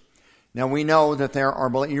groups. Now, we know that there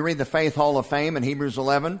are, you read the Faith Hall of Fame in Hebrews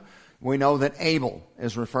 11, we know that Abel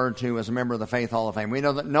is referred to as a member of the Faith Hall of Fame. We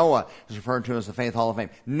know that Noah is referred to as the Faith Hall of Fame.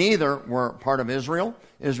 Neither were part of Israel.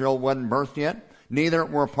 Israel wasn't birthed yet. Neither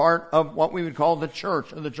were part of what we would call the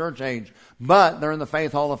church or the church age. But they're in the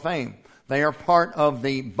Faith Hall of Fame. They are part of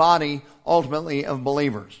the body, ultimately, of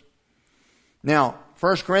believers. Now,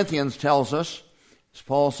 1 Corinthians tells us, as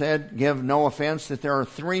Paul said, give no offense, that there are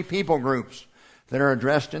three people groups that are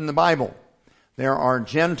addressed in the Bible. There are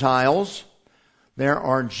Gentiles, there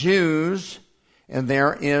are Jews, and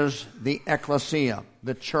there is the ecclesia,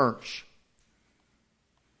 the church.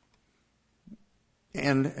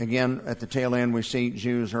 And again, at the tail end, we see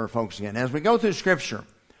Jews are folks again. As we go through Scripture,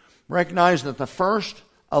 recognize that the first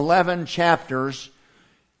 11 chapters,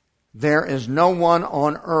 there is no one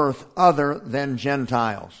on earth other than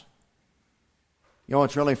Gentiles. You know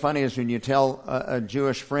what's really funny is when you tell a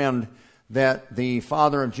Jewish friend that the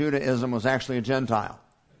father of Judaism was actually a Gentile.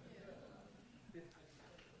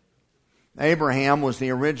 Abraham was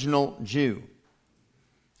the original Jew.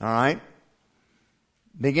 All right?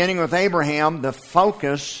 Beginning with Abraham, the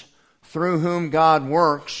focus through whom God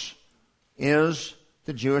works is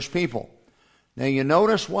the Jewish people. Now you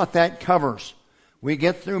notice what that covers. We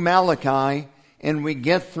get through Malachi and we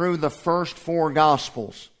get through the first four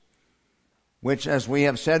Gospels, which, as we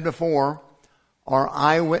have said before, are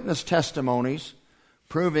eyewitness testimonies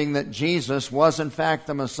proving that Jesus was in fact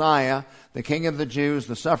the Messiah, the King of the Jews,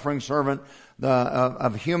 the suffering servant,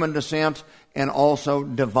 of human descent, and also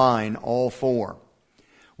divine, all four.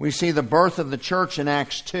 We see the birth of the church in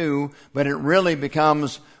Acts 2, but it really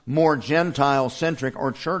becomes more Gentile-centric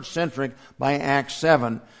or church-centric by Acts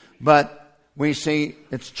 7. But we see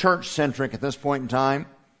it's church-centric at this point in time.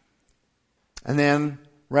 And then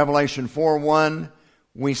Revelation 4:1,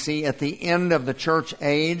 we see at the end of the church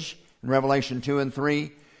age, in Revelation 2 and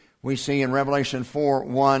 3, we see in Revelation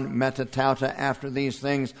 4:1, metatauta, after these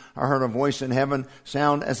things, I heard a voice in heaven,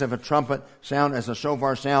 sound as of a trumpet, sound as a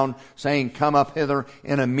shofar sound, saying, come up hither.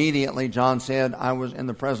 And immediately, John said, I was in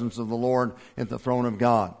the presence of the Lord at the throne of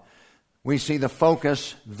God. We see the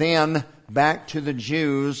focus then back to the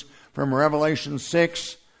Jews from Revelation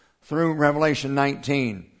 6 through Revelation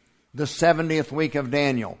 19. The 70th week of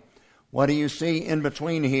Daniel. What do you see in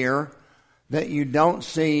between here that you don't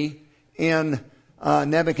see in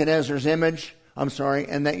Nebuchadnezzar's image?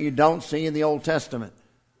 And that you don't see in the Old Testament.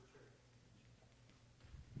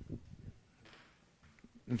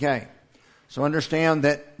 Okay. So understand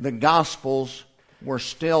that the Gospels were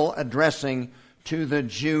still addressing to the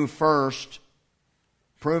Jew first,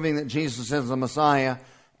 proving that Jesus is the Messiah,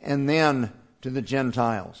 and then to the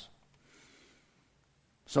Gentiles.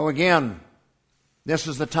 So again, this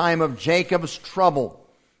is the time of Jacob's trouble,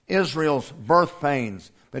 Israel's birth pains,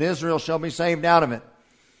 but Israel shall be saved out of it.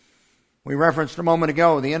 We referenced a moment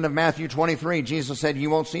ago, the end of Matthew 23, Jesus said, you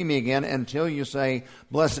won't see me again until you say,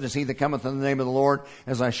 blessed is he that cometh in the name of the Lord.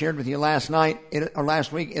 As I shared with you last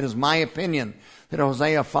week, it is my opinion that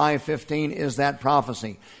Hosea 5:15 is that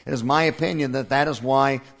prophecy. It is my opinion that that is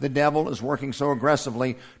why the devil is working so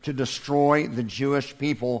aggressively to destroy the Jewish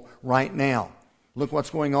people right now. Look what's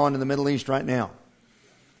going on in the Middle East right now.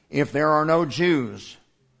 If there are no Jews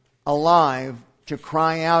alive to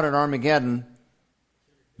cry out at Armageddon,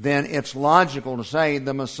 then it's logical to say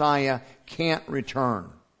the Messiah can't return.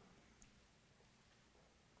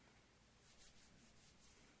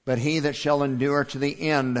 But he that shall endure to the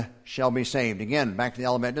end shall be saved. Again, back to the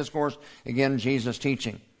Olivet Discourse. Again, Jesus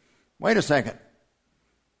teaching. Wait a second.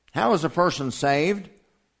 How is a person saved?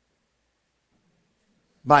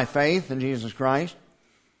 By faith in Jesus Christ.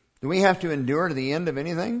 Do we have to endure to the end of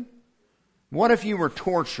anything? What if you were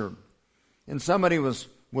tortured and somebody was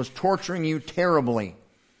torturing you terribly,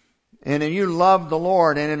 and you loved the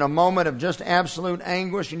Lord, and in a moment of just absolute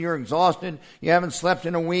anguish and you're exhausted, you haven't slept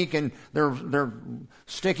in a week, and they're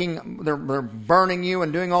burning you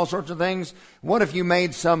and doing all sorts of things? What if you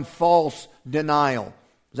made some false denial?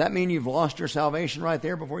 Does that mean you've lost your salvation right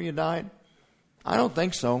there before you died? I don't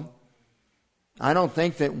think so. I don't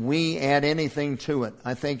think that we add anything to it.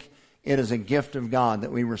 I think it is a gift of God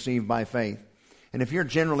that we receive by faith. And if you're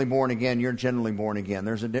generally born again, you're generally born again.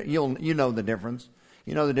 You know the difference.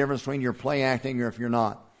 You know the difference between you're play acting or if you're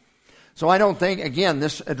not. So I don't think, again,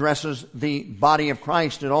 this addresses the body of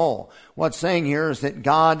Christ at all. What's saying here is that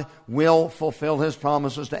God will fulfill his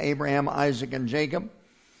promises to Abraham, Isaac, and Jacob.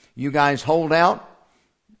 You guys hold out,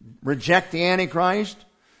 reject the Antichrist,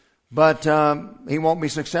 but he won't be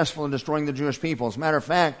successful in destroying the Jewish people. As a matter of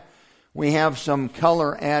fact, we have some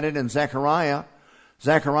color added in Zechariah.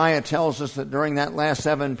 Zechariah tells us that during that last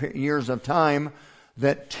 7 years of time,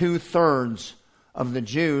 that 2/3 of the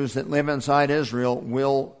Jews that live inside Israel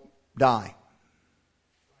will die.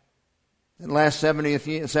 In the last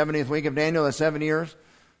 70th week of Daniel, that's 7 years,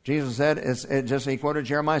 Jesus said, he quoted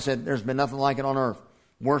Jeremiah, said, there's been nothing like it on earth.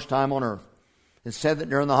 Worst time on earth. It's said that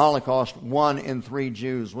during the Holocaust, 1 in 3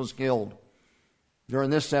 Jews was killed. During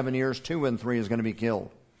this 7 years, 2 in 3 is going to be killed.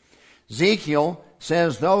 Ezekiel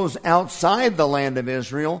says those outside the land of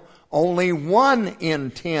Israel, only 1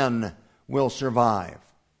 in 10 will survive.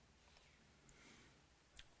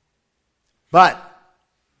 But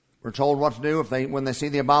we're told what to do when they see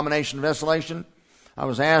the abomination of desolation. I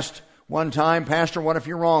was asked one time, Pastor, what if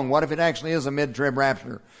you're wrong? What if it actually is a mid-trib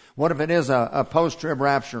rapture? What if it is a post-trib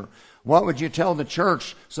rapture? What would you tell the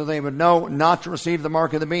church so they would know not to receive the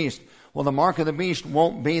mark of the beast? Well, the mark of the beast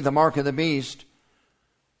won't be the mark of the beast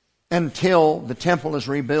until the temple is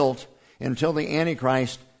rebuilt, until the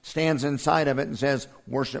Antichrist stands inside of it and says,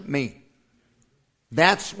 worship me.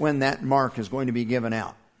 That's when that mark is going to be given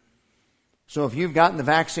out. So if you've gotten the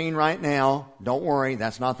vaccine right now, don't worry,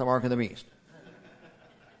 that's not the mark of the beast.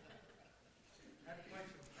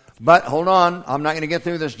 But hold on, I'm not going to get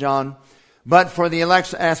through this, John. But for the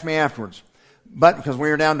elect, ask me afterwards. But because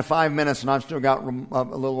we are down to 5 minutes and I've still got a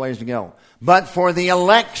little ways to go. But for the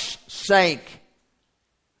elect's sake,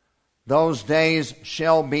 those days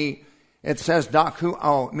shall be, it says,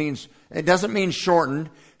 it doesn't mean shortened.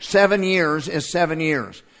 7 years is 7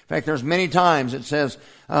 years. In fact, there's many times it says,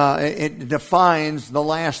 it defines the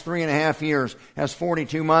last 3.5 years as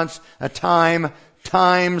 42 months, a time,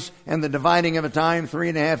 times, and the dividing of a time,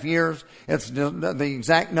 3.5 years. It's the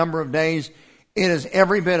exact number of days. It is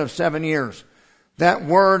every bit of 7 years. That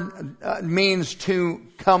word means to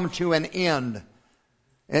come to an end.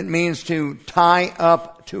 It means to tie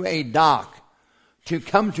up to a dock, to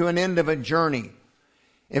come to an end of a journey.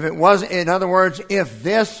 If it was, in other words, if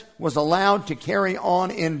this was allowed to carry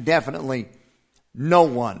on indefinitely, no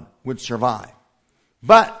one would survive.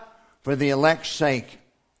 But for the elect's sake,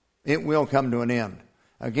 it will come to an end.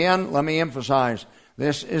 Again, let me emphasize,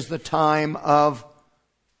 this is the time of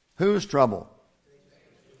whose trouble?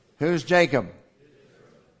 Who's Jacob?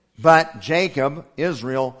 But Jacob,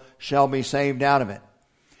 Israel, shall be saved out of it.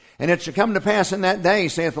 And it shall come to pass in that day,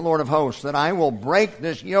 saith the Lord of hosts, that I will break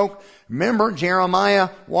this yoke. Remember Jeremiah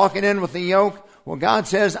walking in with the yoke? Well, God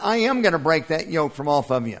says, I am going to break that yoke from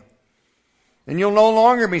off of you. And you'll no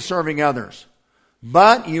longer be serving others.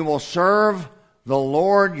 But you will serve the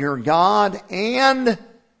Lord your God and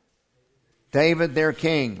David their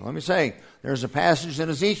king. Let me say, there's a passage in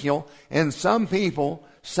Ezekiel, and some people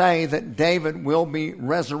say that David will be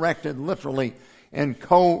resurrected literally and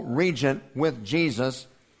co-regent with Jesus.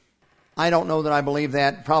 I don't know that I believe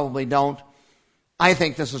that. Probably don't. I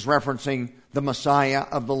think this is referencing the Messiah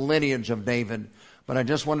of the lineage of David. But I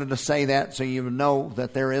just wanted to say that so you know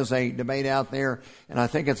that there is a debate out there. And I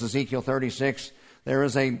think it's Ezekiel 36. There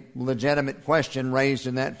is a legitimate question raised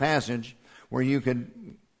in that passage where you could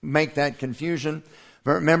make that confusion.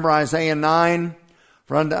 But remember Isaiah 9,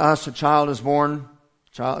 for unto us a child is born,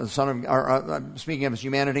 speaking of his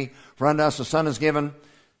humanity, for unto us a son is given,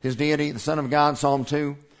 his deity, the Son of God, Psalm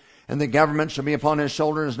 2. And the government shall be upon his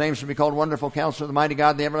shoulder. His name shall be called Wonderful Counselor, the Mighty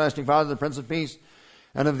God, the Everlasting Father, the Prince of Peace.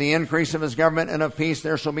 And of the increase of his government and of peace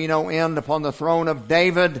there shall be no end upon the throne of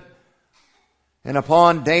David and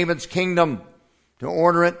upon David's kingdom, to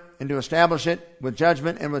order it and to establish it with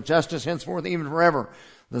judgment and with justice henceforth even forever.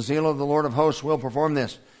 The zeal of the Lord of hosts will perform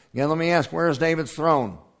this. Again, let me ask, where is David's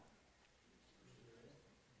throne?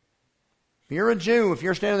 If you're a Jew, if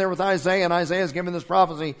you're standing there with Isaiah and Isaiah is giving this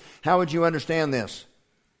prophecy, how would you understand this?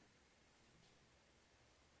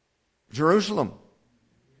 Jerusalem,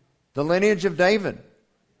 the lineage of David.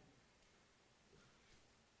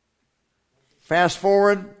 Fast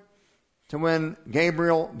forward to when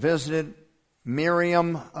Gabriel visited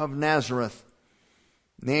Miriam of Nazareth.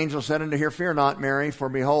 The angel said unto her, Fear not, Mary, for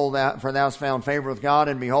behold, for thou hast found favor with God,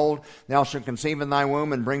 and behold, thou shalt conceive in thy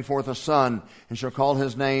womb and bring forth a son, and shall call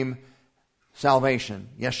his name Salvation,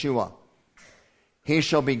 Yeshua. He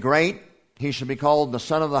shall be great, he shall be called the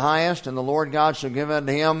Son of the Highest, and the Lord God shall give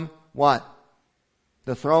unto him what?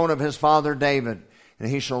 The throne of his father David. And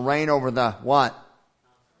he shall reign over the what?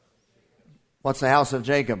 What's the house of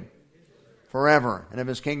Jacob? Forever. And of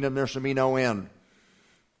his kingdom there shall be no end.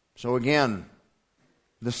 So again,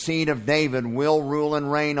 the seed of David will rule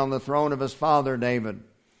and reign on the throne of his father David.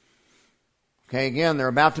 Okay, again, they're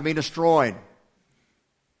about to be destroyed.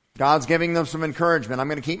 God's giving them some encouragement. I'm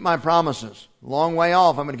going to keep my promises. Long way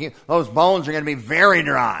off. I'm going to keep, those bones are going to be very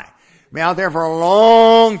dry. Be out there for a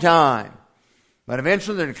long time. But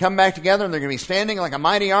eventually they're going to come back together and they're going to be standing like a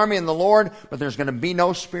mighty army in the Lord, but there's going to be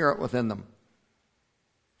no spirit within them.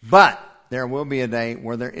 But there will be a day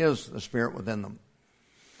where there is the spirit within them.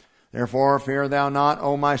 Therefore fear thou not,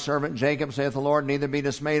 O my servant Jacob, saith the Lord, neither be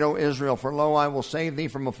dismayed, O Israel, for lo, I will save thee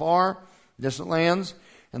from afar, distant lands,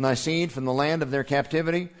 and thy seed from the land of their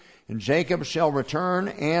captivity. And Jacob shall return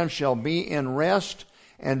and shall be in rest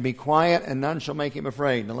and be quiet, and none shall make him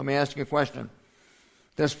afraid. Now let me ask you a question.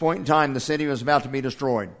 At this point in time, the city was about to be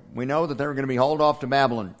destroyed. We know that they were going to be hauled off to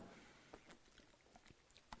Babylon.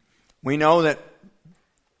 We know that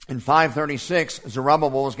in 536,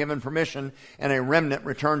 Zerubbabel was given permission and a remnant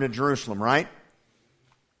returned to Jerusalem, right?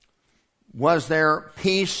 Was there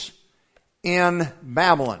peace in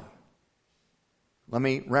Babylon? Let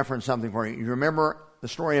me reference something for you. You remember the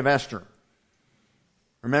story of Esther.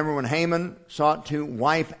 Remember when Haman sought to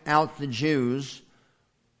wipe out the Jews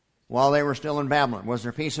while they were still in Babylon? Was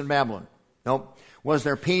there peace in Babylon? Nope. Was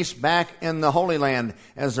there peace back in the Holy Land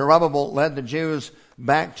as Zerubbabel led the Jews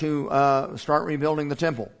back to start rebuilding the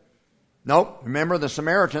temple? Nope. Remember, the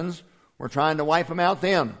Samaritans were trying to wipe them out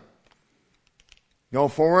then. Go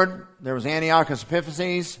forward, there was Antiochus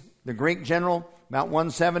Epiphanes, the Greek general, about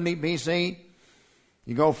 170 BC.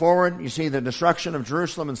 You go forward, you see the destruction of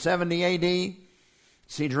Jerusalem in 70 AD.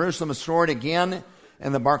 See Jerusalem destroyed again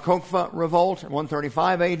in the Bar Kokhba revolt in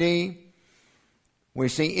 135 AD. We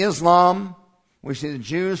see Islam. We see the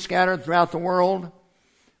Jews scattered throughout the world.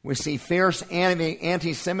 We see fierce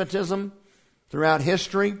anti-Semitism throughout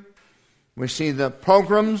history. We see the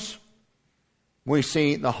pogroms. We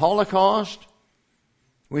see the Holocaust.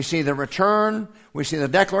 We see the return. We see the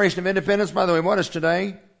Declaration of Independence. By the way, what is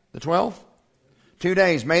today? The 12th? 2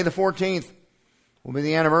 days. May the 14th will be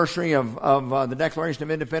the anniversary of the Declaration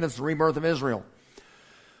of Independence, the rebirth of Israel.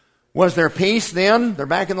 Was there peace then? They're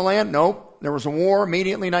back in the land? Nope. There was a war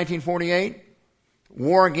immediately, 1948.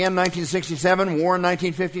 War again, 1967. War in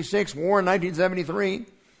 1956. War in 1973.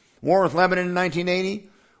 War with Lebanon in 1980.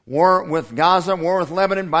 War with Gaza. War with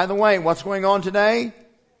Lebanon. By the way, what's going on today?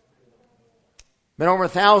 Been over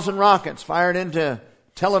 1,000 rockets fired into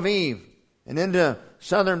Tel Aviv and into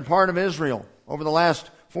southern part of Israel over the last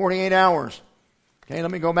 48 hours. Okay,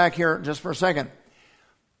 let me go back here just for a second.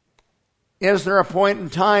 Is there a point in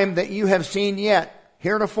time that you have seen yet,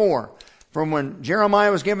 heretofore, from when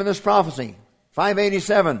Jeremiah was given this prophecy,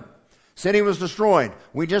 587, city was destroyed.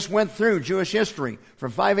 We just went through Jewish history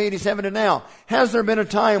from 587 to now. Has there been a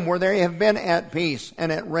time where they have been at peace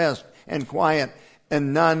and at rest and quiet,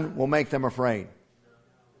 and none will make them afraid?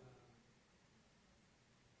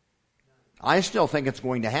 I still think it's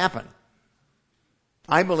going to happen.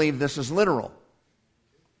 I believe this is literal.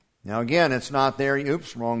 Now again, it's not there.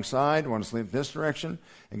 Oops, wrong side. Want to sleep this direction.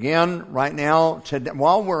 Again, right now,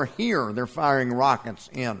 while we're here, they're firing rockets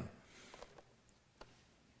in.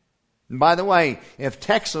 And by the way, if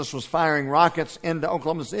Texas was firing rockets into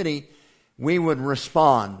Oklahoma City, we would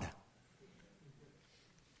respond.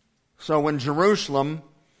 So when Jerusalem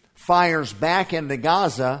fires back into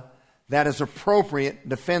Gaza, that is appropriate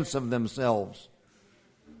defense of themselves.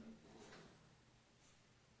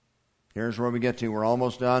 Here's where we get to. We're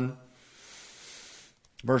almost done.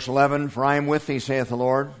 Verse 11, for I am with thee, saith the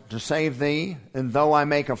Lord, to save thee, and though I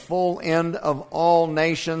make a full end of all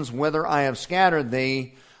nations whither I have scattered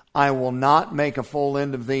thee, I will not make a full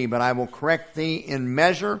end of thee, but I will correct thee in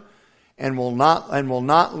measure, and will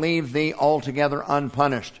not leave thee altogether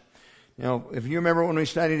unpunished. You know, if you remember when we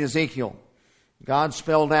studied Ezekiel, God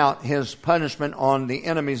spelled out his punishment on the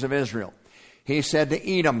enemies of Israel. He said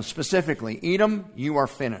to Edom specifically, Edom, you are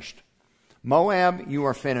finished. Moab, you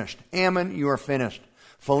are finished. Ammon, you are finished.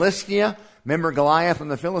 Philistia, remember Goliath and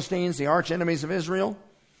the Philistines, the arch enemies of Israel?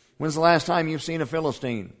 When's the last time you've seen a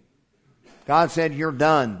Philistine? God said, you're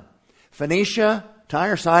done. Phoenicia,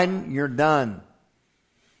 Tyre, Sidon, you're done.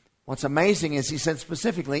 What's amazing is he said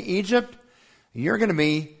specifically, Egypt, you're going to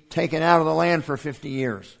be taken out of the land for 50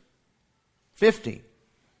 years. 50.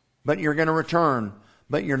 But you're going to return,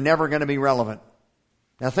 but you're never going to be relevant.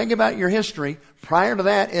 Now think about your history. Prior to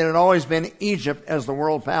that, it had always been Egypt as the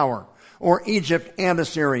world power, or Egypt and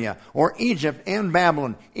Assyria, or Egypt and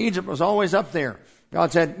Babylon. Egypt was always up there.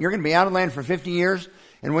 God said, you're going to be out of the land for 50 years,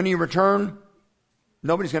 and when you return,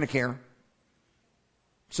 nobody's going to care.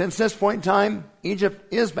 Since this point in time,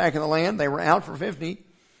 Egypt is back in the land. They were out for 50.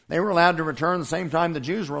 They were allowed to return the same time the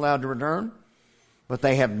Jews were allowed to return. But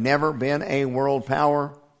they have never been a world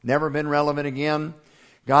power, never been relevant again.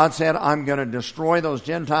 God said, I'm going to destroy those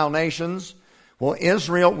Gentile nations. Well,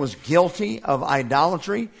 Israel was guilty of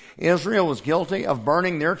idolatry. Israel was guilty of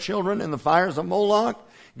burning their children in the fires of Moloch.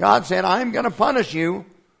 God said, I'm going to punish you,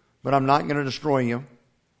 but I'm not going to destroy you.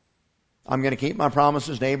 I'm going to keep my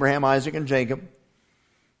promises to Abraham, Isaac, and Jacob.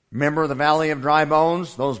 Remember the valley of dry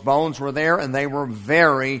bones? Those bones were there, and they were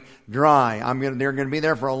very dry. They're going to be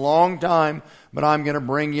there for a long time, but I'm going to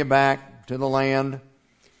bring you back to the land.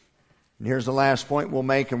 And here's the last point we'll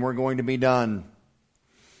make, and we're going to be done.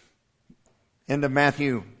 End of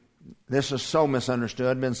Matthew. This is so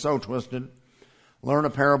misunderstood, been so twisted. Learn a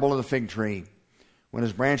parable of the fig tree. When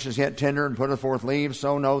his branch is yet tender and putteth forth leaves,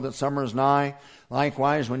 so know that summer is nigh.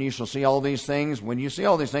 Likewise, when you shall see all these things,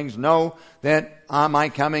 know that my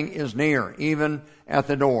coming is near, even at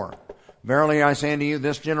the door. Verily I say unto you,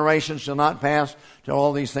 this generation shall not pass till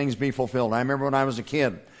all these things be fulfilled. I remember when I was a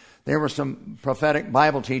kid, there were some prophetic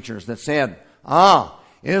Bible teachers that said,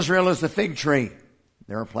 Israel is the fig tree.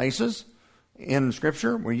 There are places in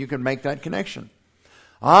Scripture where you can make that connection.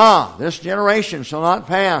 This generation shall not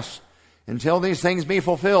pass until these things be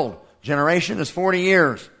fulfilled. Generation is 40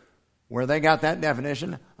 years. Where they got that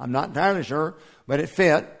definition, I'm not entirely sure, but it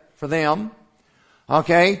fit for them.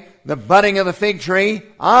 Okay, the budding of the fig tree.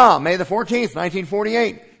 May the 14th,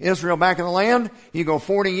 1948. Israel back in the land. You go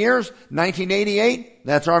 40 years, 1988.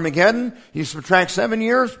 That's Armageddon. You subtract 7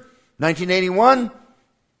 years, 1981.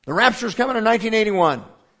 The rapture's coming in 1981.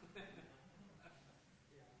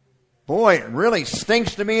 Boy, it really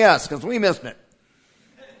stinks to be us because we missed it.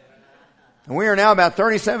 And we are now about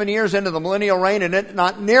 37 years into the millennial reign, and it's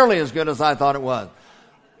not nearly as good as I thought it was.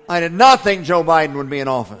 I did not think Joe Biden would be in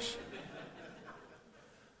office.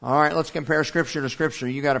 All right, let's compare Scripture to Scripture.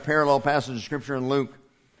 You got a parallel passage of Scripture in Luke.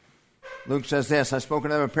 Luke says this, I spoke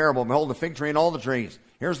unto them a parable. Behold, the fig tree and all the trees.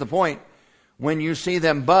 Here's the point. When you see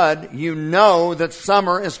them bud, you know that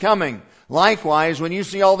summer is coming. Likewise, when you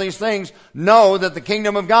see all these things, know that the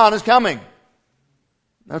kingdom of God is coming.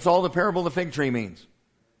 That's all the parable of the fig tree means.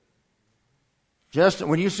 Just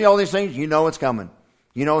when you see all these things, you know it's coming.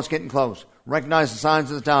 You know it's getting close. Recognize the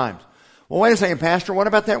signs of the times. Well, wait a second, Pastor. What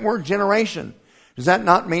about that word generation? Does that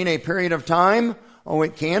not mean a period of time? Oh,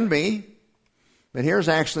 it can be. But here's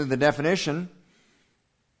actually the definition.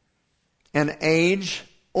 An age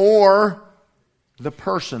or the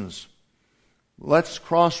persons. Let's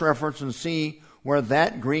cross-reference and see where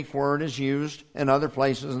that Greek word is used in other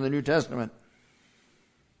places in the New Testament.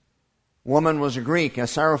 Woman was a Greek, a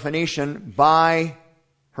Syrophoenician, by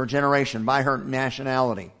her generation, by her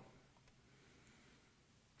nationality.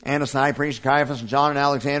 Annas the high priest, Caiaphas, and John and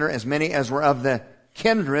Alexander, as many as were of the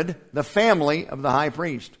kindred, the family of the high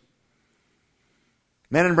priest.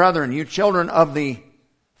 Men and brethren, you children of the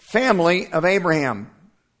family of Abraham,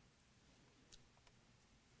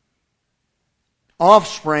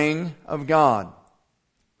 offspring of God,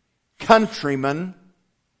 countrymen.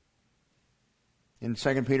 In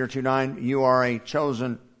 2 Peter 2:9, you are a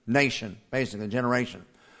chosen nation, basically, generation.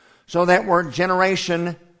 So that word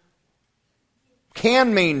generation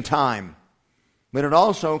can mean time, but it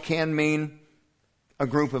also can mean a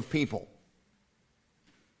group of people.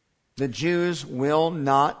 The Jews will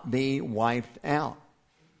not be wiped out.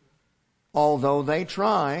 Although they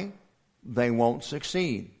try, they won't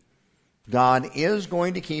succeed. God is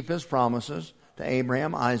going to keep his promises to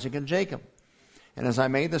Abraham, Isaac, and Jacob. And as I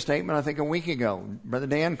made the statement, I think a week ago, Brother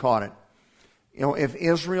Dan caught it. If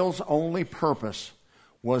Israel's only purpose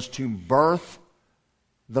was to birth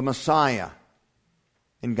the Messiah,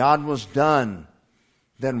 and God was done,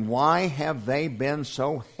 then why have they been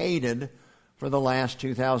so hated for the last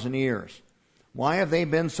 2,000 years? Why have they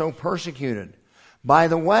been so persecuted? By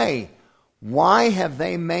the way, why have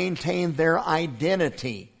they maintained their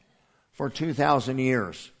identity for 2,000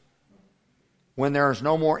 years? When there's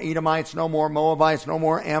no more Edomites, no more Moabites, no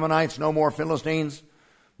more Ammonites, no more Philistines.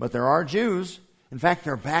 But there are Jews. In fact,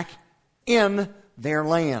 they're back in their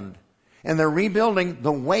land. And they're rebuilding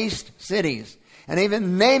the waste cities. And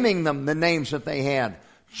even naming them the names that they had.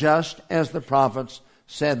 Just as the prophets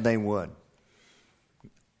said they would.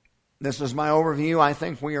 This is my overview. I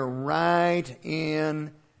think we are right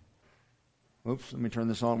in... Oops, let me turn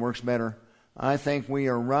this on. It works better. I think we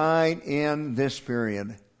are right in this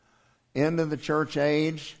period. End of the church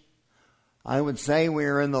age. I would say we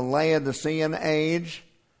are in the Laodicean age,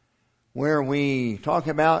 where we talk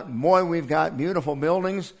about, boy, we've got beautiful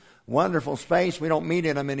buildings, wonderful space. We don't meet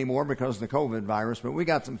in them anymore because of the COVID virus, but we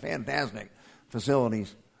got some fantastic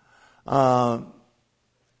facilities.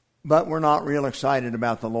 but we're not real excited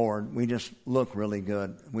about the Lord. We just look really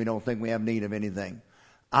good. We don't think we have need of anything.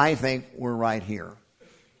 I think we're right here.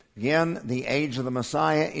 Again, the age of the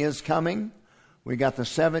Messiah is coming. We got the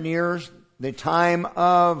 7 years, the time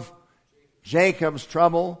of Jacob's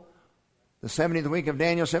trouble, the 70th week of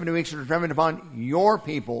Daniel. 70 weeks are determined upon your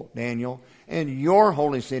people, Daniel, and your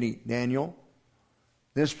holy city, Daniel.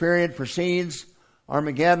 This period precedes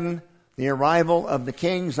Armageddon, the arrival of the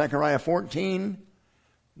king, Zechariah 14.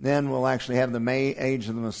 Then we'll actually have the age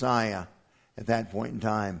of the Messiah at that point in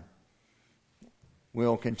time.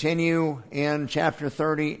 We'll continue in chapter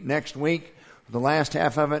 30 next week, the last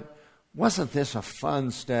half of it. Wasn't this a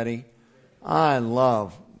fun study? I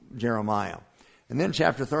love Jeremiah. And then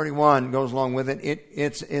chapter 31 goes along with it.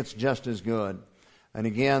 It's just as good. And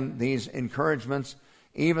again, these encouragements,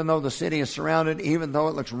 even though the city is surrounded, even though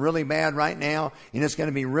it looks really bad right now, and it's going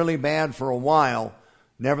to be really bad for a while,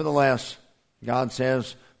 nevertheless, God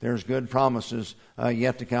says there's good promises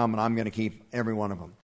yet to come, and I'm going to keep every one of them.